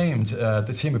he claimed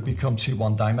the team had become too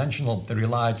one-dimensional. They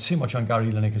relied too much on Gary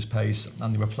Lineker's pace,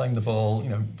 and they were playing the ball,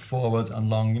 forward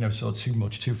and long, too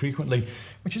much, too frequently,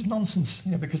 which is nonsense,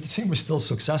 because the team was still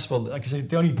successful. Like I say,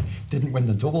 they only didn't win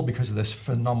the double because of this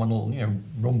phenomenal,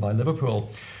 run by Liverpool.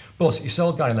 But he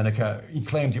sold Gary Lineker. He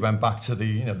claimed he went back to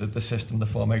the system, the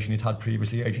formation he'd had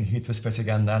previously. Adrian Heath was fit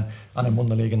again then, and then won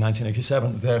the league in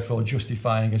 1987, therefore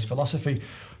justifying his philosophy.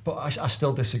 But I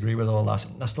still disagree with all that.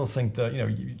 I still think that,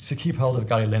 to keep hold of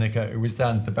Gary Lineker, who was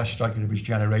then the best striker of his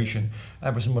generation,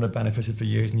 Everton would have benefited for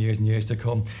years and years and years to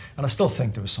come. And I still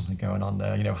think there was something going on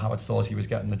there. Howard thought he was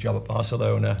getting the job at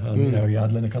Barcelona, and, he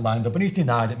had Lineker lined up. And he's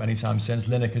denied it many times since.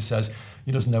 Lineker says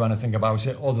he doesn't know anything about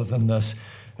it other than this.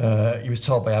 He was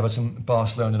told by Everton,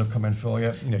 Barcelona have come in for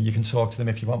you. You can talk to them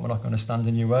if you want. We're not going to stand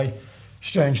in your way.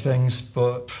 Strange things,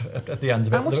 but at the end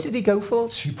of it... How much did he go for?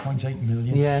 2.8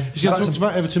 million. Yeah. You see, I talked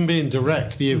about Everton being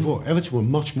direct. Everton were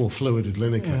much more fluid with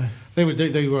Lineker. Yeah.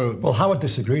 They were... Well, Howard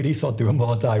disagreed. He thought they were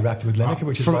more direct with Lineker,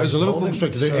 which is from, as a Liverpool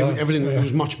perspective, everything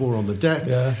was much more on the deck.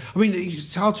 Yeah. I mean,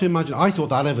 it's hard to imagine. I thought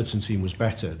that Everton team was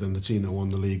better than the team that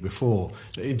won the league before,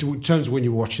 in terms of when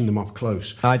you were watching them up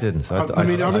close. I didn't. I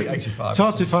mean, it's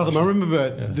hard to fathom. I remember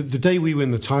the day we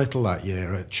win the title that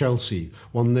year at Chelsea,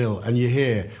 1-0, and you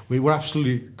hear, we were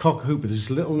absolutely cock-a-hoop with this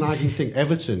little nagging thing,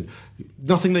 Everton...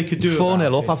 Nothing they could do.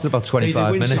 4-0 up after about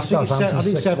 25 minutes. I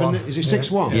think 7. Is it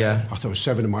 6-1? Yeah. I thought it was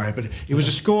 7 in my head, but it was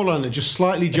a scoreline that just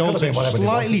slightly jolted,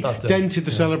 slightly dented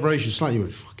the celebration. Slightly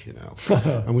went, fucking hell.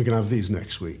 And we're going to have these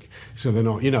next week. So they're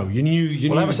not, you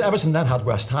knew. Well, Everton then had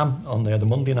West Ham on the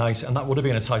Monday night, and that would have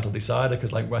been a title decider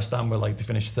because West Ham were they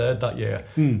finished third that year.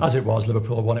 As it was,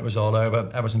 Liverpool won, it was all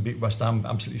over. Everton beat West Ham,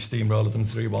 absolutely steamrolled them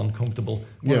 3-1, comfortable.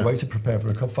 What a way to prepare for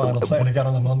a cup final, playing again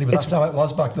on the Monday, but that's how it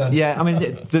was back then. Yeah, I mean,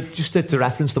 just to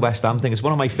reference the West Ham thing, it's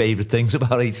one of my favourite things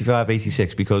about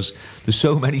 85-86 because there's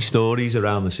so many stories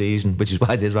around the season, which is why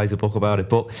I did write a book about it.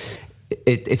 But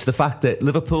it's the fact that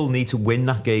Liverpool need to win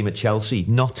that game at Chelsea,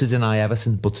 not to deny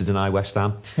Everton, but to deny West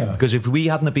Ham. Because if we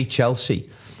hadn't beat Chelsea,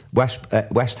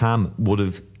 West Ham would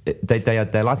have. They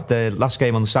had their last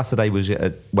game on the Saturday was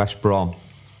at West Brom.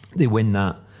 They win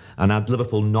that, and had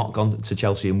Liverpool not gone to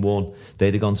Chelsea and won,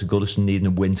 they'd have gone to Goodison needing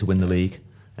a win to win the league,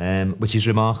 which is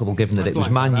remarkable given that it was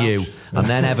Man U and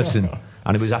then Everton.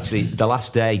 And it was actually the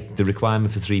last day, the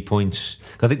requirement for 3 points.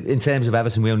 I think in terms of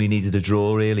Everton, we only needed a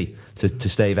draw, really, to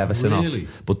stave Everton off.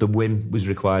 But the win was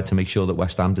required to make sure that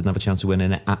West Ham didn't have a chance of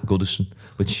winning it at Goodison,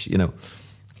 which, you know...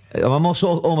 I'm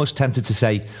also almost tempted to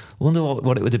say, I wonder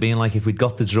what it would have been like if we'd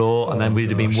got the draw and then we'd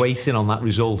have been waiting on that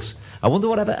result. I wonder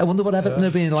what Everton would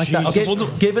have been like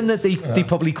that. Given that they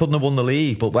probably couldn't have won the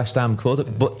league, but West Ham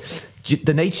could. But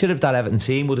the nature of that Everton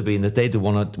team would have been that they'd have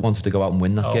wanted to go out and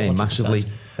win that game 100%. Massively.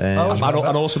 And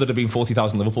also there'd have been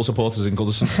 40,000 Liverpool supporters in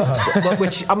Goodison.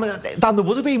 Which, Dan, there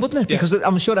would have been, wouldn't it? Because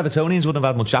I'm sure Evertonians wouldn't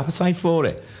have had much appetite for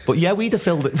it. But yeah, we'd have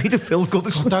filled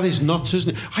Goodison. That is nuts,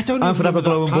 isn't it? I don't know. And for ever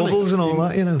blowing bubbles and all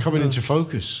that, you know. Coming into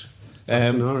focus.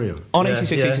 Scenario. On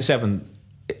 86-87,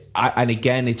 and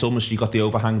again, it's almost, you got the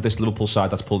overhang. This Liverpool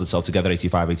side that's pulled itself together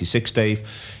 85-86, Dave.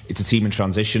 It's a team in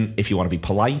transition. If you want to be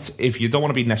polite, if you don't want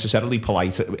to be necessarily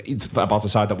polite, it's about a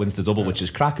side that wins the double, which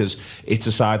is crackers. It's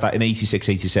a side that in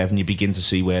 86-87 you begin to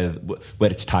see where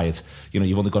it's tired. You know,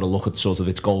 you've only got to look at sort of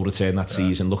its goal return that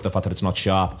season, look at the fact that it's not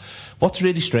sharp. What's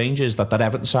really strange is that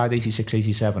Everton side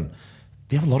 86-87.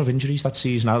 They have a lot of injuries that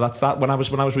season. Now that when I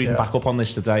was reading back up on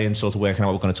this today and sort of working out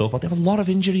what we're going to talk about, they have a lot of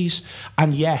injuries,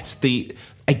 and yet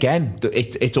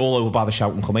it's all over by the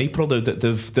shouting come April.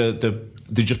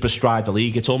 They just bestride the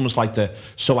league. It's almost like they're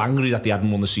so angry that they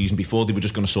hadn't won the season before. They were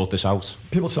just going to sort this out.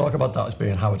 People talk about that as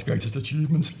being Howard's greatest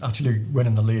achievement, actually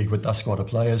winning the league with that squad of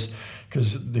players,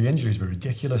 because the injuries were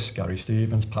ridiculous. Gary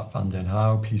Stevens, Pat Van Den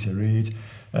Houw, Peter Reid.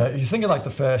 If you think of like the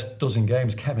first dozen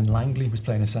games, Kevin Langley was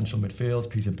playing in central midfield,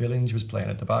 Peter Billings was playing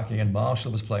at the back, Ian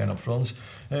Marshall was playing up front.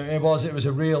 It was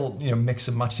a real mix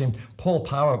and match team. Paul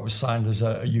Power was signed as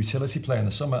a utility player in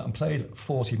the summer and played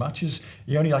 40 matches.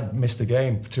 He only missed a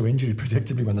game through injury,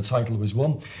 predictably, when the title was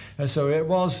won. So it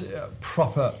was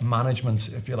proper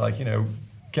management, if you like.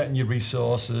 Getting your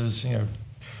resources,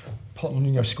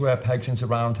 putting square pegs into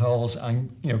round holes, and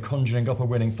conjuring up a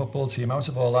winning football team out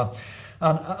of all that.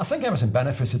 And I think Everton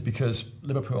benefited because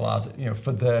Liverpool had,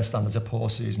 for their standards, a poor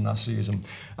season that season.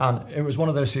 And it was one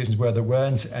of those seasons where there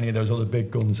weren't any of those other big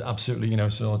guns absolutely,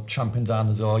 sort of champing down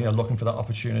the door, looking for that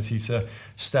opportunity to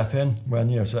step in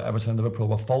when, so Everton and Liverpool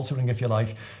were faltering, if you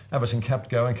like. Everton kept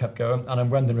going. And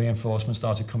then when the reinforcements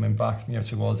started coming back,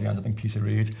 towards the end, I think Peter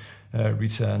Reid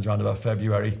returned around about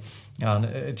February. And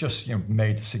it just,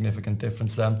 made a significant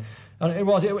difference then. And it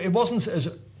wasn't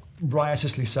as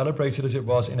riotously celebrated as it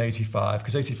was in 85,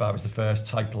 because 85 was the first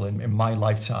title in my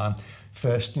lifetime,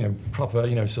 first proper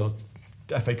sort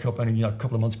of FA Cup only a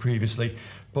couple of months previously,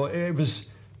 but it was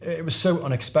so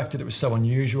unexpected, it was so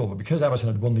unusual. But because Everton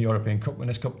had won the European Cup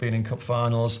Winners' Cup, being in cup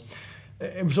finals,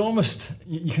 it was almost,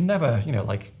 you can never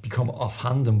become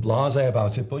offhand and blasé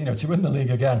about it, but to win the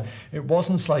league again, it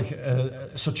wasn't like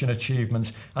such an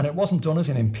achievement, and it wasn't done as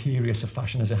an imperious a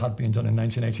fashion as it had been done in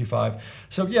 1985.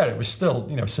 So yeah, it was still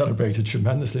celebrated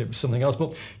tremendously. It was something else,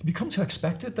 but you become to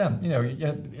expect it then.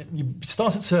 You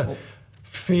started to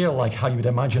feel like how you would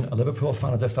imagine a Liverpool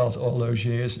fan would have felt all those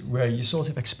years, where you sort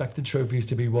of expected trophies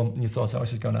to be won and you thought,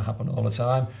 this is going to happen all the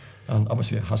time. And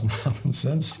obviously it hasn't happened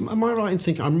since. Am I right in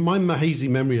thinking, my hazy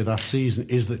memory of that season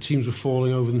is that teams were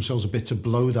falling over themselves a bit to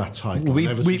blow that title? We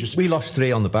lost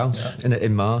 3 on the bounce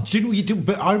in March.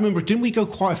 But I remember, didn't we go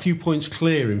quite a few points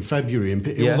clear in February?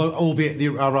 Although,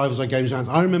 albeit our rivals had games out.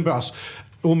 I remember us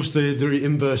almost the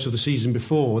inverse of the season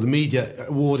before, the media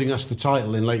awarding us the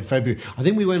title in late February. I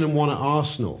think we went and won at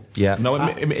Arsenal. Yeah. No,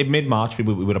 in mid-March we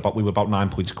were about 9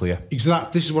 points clear.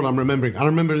 Exactly. This is what I'm remembering. I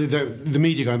remember the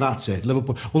media going, that's it,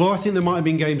 Liverpool. Although I think there might have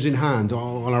been games in hand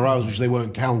on our hours which they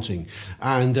weren't counting,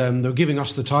 and they were giving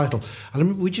us the title. And I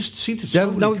remember we just seemed to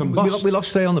combust. We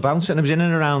lost 3 on the bounce, and it was in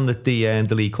and around the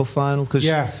League Cup final.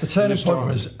 The turning point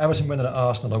was Everton winning at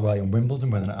Arsenal away and Wimbledon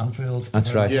winning at Anfield.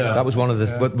 That's right. Yeah. That was one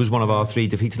of our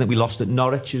 3 defeats. I think we lost at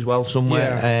Norwich as well somewhere.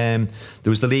 Yeah. There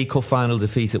was the League Cup final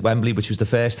defeat at Wembley, which was the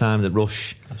first time that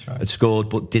Rush had scored,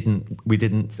 but we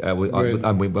didn't.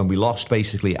 When we lost,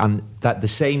 basically. And that the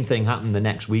same thing happened the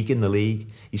next week in the league.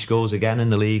 He scores again in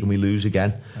the league and we lose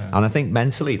again. Yeah. And I think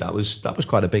mentally that was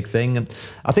quite a big thing. And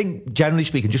I think generally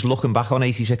speaking, just looking back on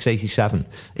 86-87,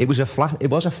 it was a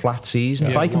flat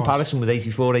season. By comparison with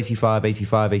 84, 85,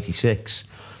 86,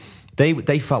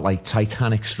 they felt like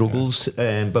titanic struggles,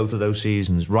 both of those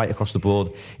seasons, right across the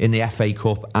board, in the FA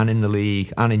Cup and in the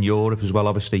league and in Europe as well,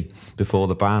 obviously, before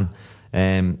the ban.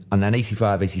 And then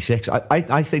 85, 86,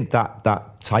 I think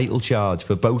that title charge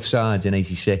for both sides in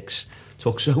 86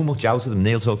 took so much out of them.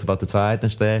 Neil talked about the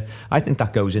tiredness there. I think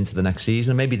that goes into the next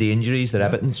season. Maybe the injuries that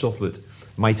Everton suffered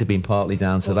might have been partly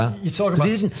down to that. You talk about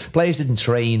players didn't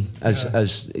train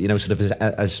as you know, sort of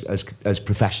as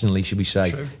professionally, should we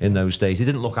say, in those days. They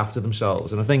didn't look after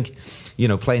themselves, and I think, you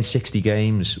know, playing 60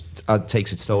 games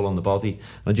takes its toll on the body.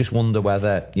 And I just wonder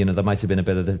whether, you know, there might have been a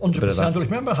bit of the 100%. Well, if you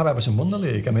remember how Everton won the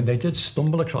league, I mean, they did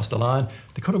stumble across the line.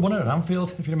 They could have won it at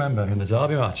Anfield, if you remember, in the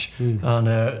derby match.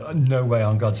 And no way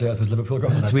on God's earth was Liverpool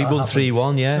going to we won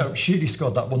 3-1, yeah. So Sheedy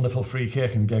scored that wonderful free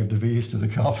kick and gave the V's to the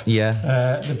Kop.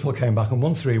 Yeah. Liverpool came back and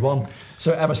won 3-1.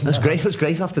 So Everton... That's great. It was a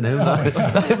great afternoon.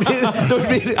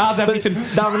 Really, I'm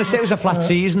going to say it was a flat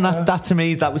season. That to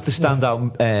me, that was the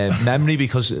standout memory,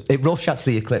 because Rush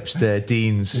actually eclipsed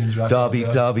Dean's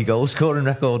Derby goal scoring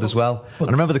record as well. And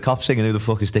I remember the Kop singing, "Who the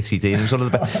fuck is Dixie Dean?" It was one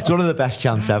of the best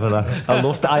chants ever. That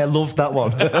I loved that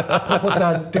one. But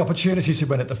then the opportunity to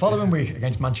win it the following week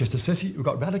against Manchester City, who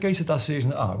got relegated that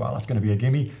season. Oh well, that's going to be a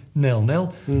gimme.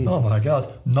 0-0. Oh my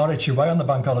God, Norwich away on the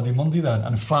bank holiday Monday then,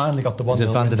 and finally got the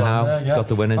 1-0 win down there. Yeah. Got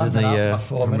the winner, didn't he? Yeah.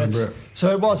 4 minutes.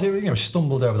 So it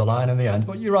stumbled over the line in the end.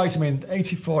 But you're right. I mean,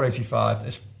 84, 85.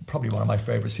 It's probably one of my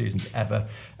favourite seasons ever.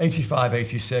 85,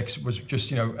 86 was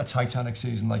just, a titanic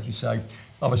season, like you say.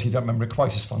 Obviously, you don't remember it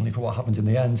quite as fondly for what happened in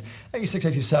the end. 86,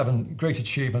 87, great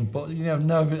achievement. But,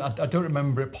 no, I don't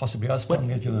remember it possibly as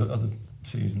fondly as the other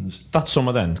seasons. That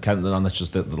summer then, Kendall, and that's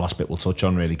just the last bit we'll touch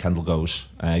on really, Kendall goes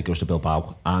to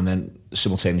Bilbao, and then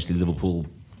simultaneously Liverpool,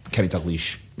 Kenny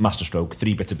Dalglish, masterstroke,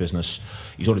 3 bits of business.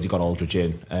 He's already got Aldridge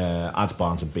in, adds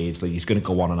Barnes and Beardsley. He's going to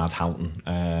go on and add Houghton,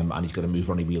 and he's going to move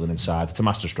Ronnie Whelan inside. It's a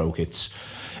masterstroke. It's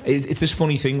this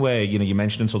funny thing where, you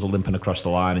mentioned sort of limping across the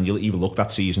line, and you'll even look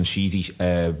that season, Sheedy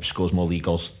scores more league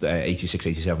goals, 86,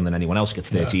 87 than anyone else, gets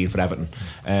 13 for Everton.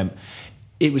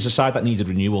 It was a side that needed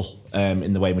renewal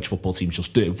in the way in which football teams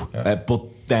just do. But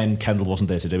then Kendall wasn't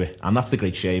there to do it. And that's the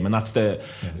great shame. And that's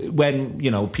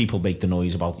when, people make the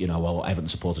noise about, Everton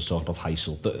supporters talk about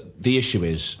Heysel. The issue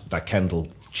is that Kendall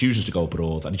chooses to go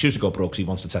abroad. And he chooses to go abroad because he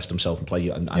wants to test himself and play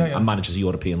and manage at a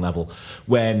European level.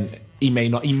 When he may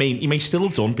not, he may still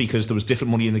have done, because there was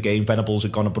different money in the game. Venables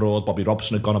had gone abroad, Bobby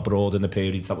Robson had gone abroad in the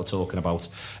periods that we're talking about,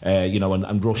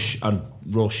 and Rush and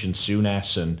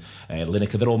Souness and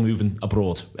Lineker, they're all moving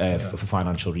abroad for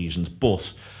financial reasons.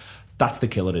 But that's the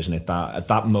killer, isn't it? That at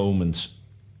that moment,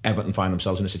 Everton find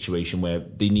themselves in a situation where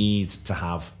they need to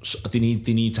have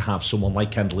someone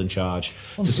like Kendall in charge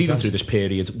 100%. To see them through this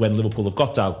period when Liverpool have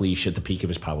got Dalglish at the peak of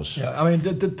his powers. Yeah, I mean,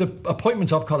 the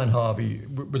appointment of Colin Harvey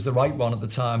was the right one at the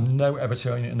time. No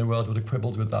Evertonian in the world would have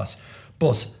quibbled with that.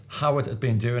 But Howard had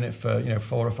been doing it for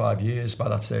 4 or 5 years by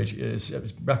that stage.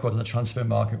 His record in the transfer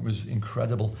market was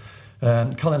incredible.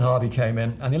 Colin Harvey came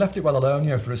in and he left it well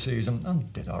alone for a season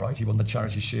and did all right. He won the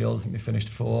Charity Shield. I think they finished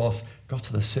 4th, got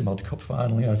to the Simod Cup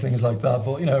final, things like that.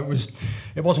 But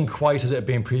it wasn't quite as it had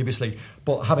been previously.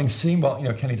 But having seen what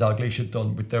Kenny Dalglish had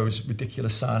done with those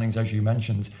ridiculous signings, as you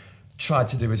mentioned, tried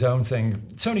to do his own thing.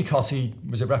 Tony Cottee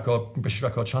was a British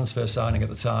record transfer signing at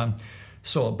the time.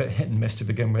 Sort of a bit hit and miss to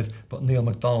begin with, but Neil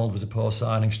MacDonald was a poor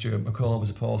signing, Stuart McCall was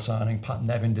a poor signing, Pat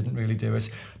Nevin didn't really do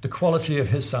it. The quality of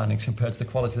his signings compared to the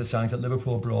quality of the signings that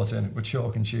Liverpool brought in were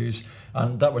chalk and cheese,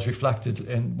 and that was reflected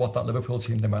in what that Liverpool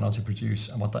team then went on to produce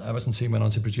and what that Everton team went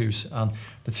on to produce, and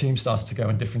the team started to go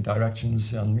in different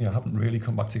directions and haven't really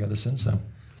come back together since then.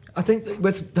 I think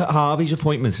with Harvey's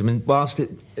appointments, I mean, whilst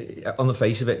on the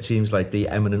face of it seems like the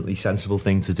eminently sensible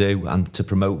thing to do and to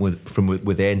promote from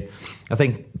within, I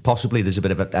think possibly there's a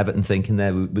bit of Everton thinking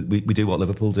there. We do what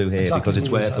Liverpool do here because it's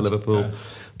worth for Liverpool. Yeah.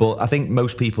 But I think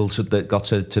most people that got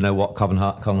to know what Colin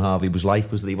Harvey was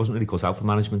like was that he wasn't really cut out for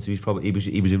management. He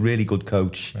was a really good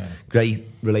coach, great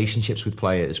relationships with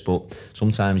players. But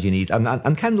sometimes you need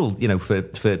and Kendall,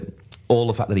 for all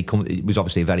the fact that he was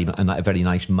obviously a very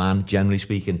nice man, generally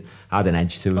speaking, had an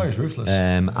edge to him. Oh, he's ruthless.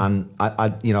 And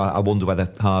I wonder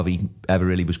whether Harvey ever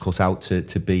really was cut out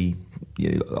to be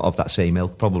of that same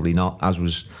ilk. Probably not, as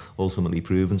was ultimately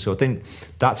proven. So I think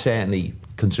that certainly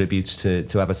contributes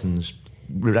to Everton's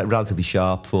relatively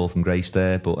sharp fall from grace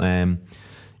there. But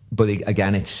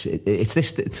again, it's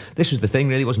this was the thing,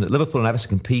 really, wasn't it? Liverpool and Everton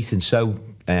competing so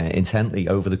intently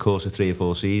over the course of 3 or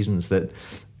 4 seasons that,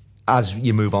 as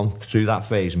you move on through that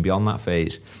phase and beyond that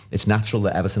phase, it's natural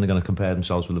that Everton are going to compare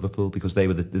themselves with Liverpool because they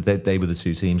were the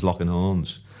 2 teams locking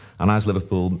horns. and as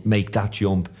Liverpool make that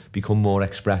jump, become more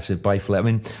expressive by flair. I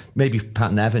mean, maybe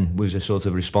Pat Nevin was a sort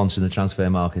of response in the transfer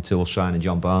market to us signing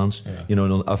John Barnes. Yeah. You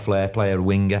know, a flair player, a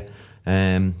winger.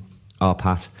 Our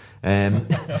Pat. Yeah,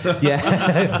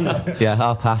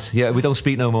 our Pat. Yeah, we don't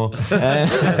speak no more.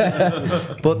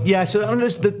 But yeah, so I mean,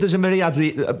 there's a myriad.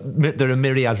 There are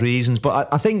myriad reasons, but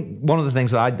I think one of the things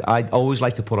that I'd always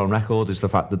like to put on record is the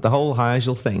fact that the whole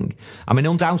Heysel thing. I mean,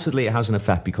 undoubtedly it has an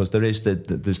effect because there's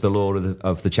the law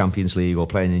of the Champions League or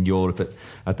playing in Europe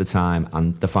at the time,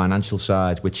 and the financial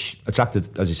side, which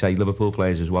attracted, as you say, Liverpool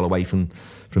players as well away from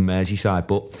Merseyside.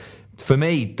 But for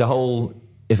me, the whole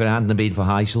if it hadn't been for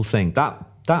Heysel thing, that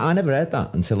I never heard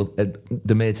that until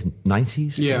the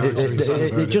mid-90s. Yeah,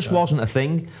 it just wasn't a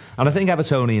thing. And I think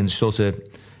Evertonians sort of,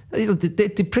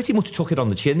 they pretty much took it on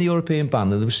the chin, the European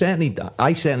ban. And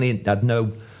I certainly had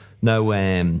no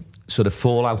sort of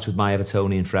fallout with my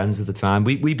Evertonian friends at the time.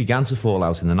 We began to fall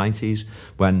out in the 90s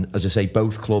when, as I say,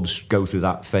 both clubs go through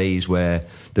that phase where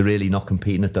they're really not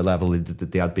competing at the level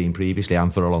that they had been previously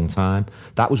and for a long time.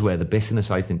 That was where the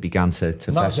bitterness, I think, began to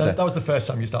fester. That was the first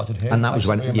time you started here. And that was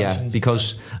when,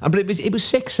 because... But it was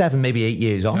 6, 7, maybe 8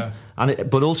 years on. Yeah.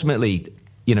 But ultimately...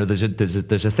 You know, there's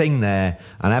a thing there,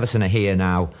 and Everton are here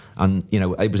now, and you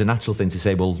know, it was a natural thing to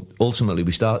say. Well, ultimately,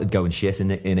 we started going shit in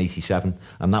 '87,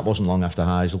 and that wasn't long after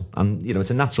Heysel. And you know,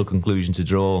 it's a natural conclusion to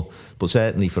draw, but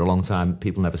certainly for a long time,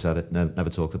 people never said it,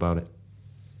 never talked about it.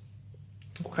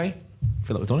 Okay, I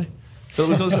feel like we've done it.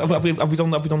 Have we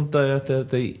done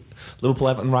the Liverpool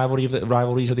Everton rivalries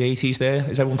of the 80s there?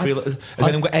 Has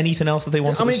anyone got anything else that they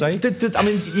wanted to say?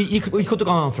 We could have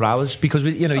gone on for hours because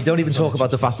you don't even talk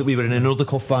about the fact that we were in another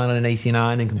cup final in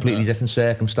 '89 in completely different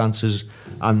circumstances,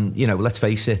 and you know, let's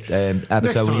face it,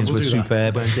 Evertonians were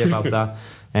superb, weren't they, about that?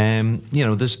 You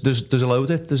know, there's a load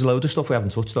of stuff we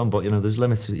haven't touched on, but you know, there's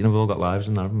limits. You know, we've all got lives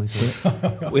in that, haven't we?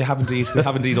 So. We have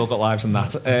indeed all got lives in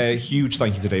that. Huge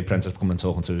thank you to Dave Prentice for coming and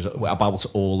talking to us about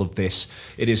all of this.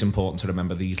 It is important to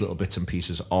remember these little bits and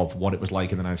pieces of what it was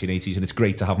like in the 1980s, and it's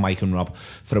great to have Mike and Rob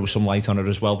throw some light on it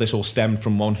as well. This all stemmed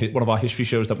from one of our history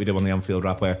shows that we did on the Anfield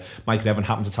Wrap, where Mike and Evan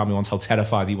happened to tell me once how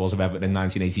terrified he was of Everton in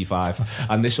 1985,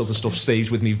 and this sort of stuff stays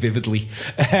with me vividly.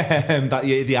 That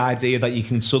the idea that you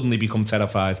can suddenly become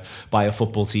terrified by a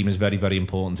football team is very, very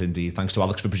important indeed. Thanks to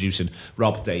Alex for producing,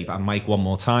 Rob, Dave and Mike one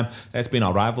more time. It's been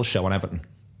our Rivals show on Everton.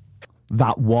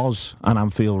 That was an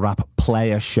Anfield Wrap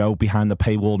player show behind the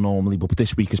paywall normally, but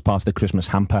this week as part of the Christmas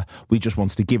hamper, we just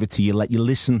wanted to give it to you, let you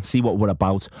listen, see what we're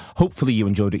about. Hopefully you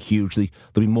enjoyed it hugely.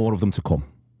 There'll be more of them to come.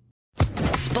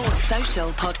 Sports Social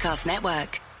Podcast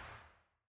Network.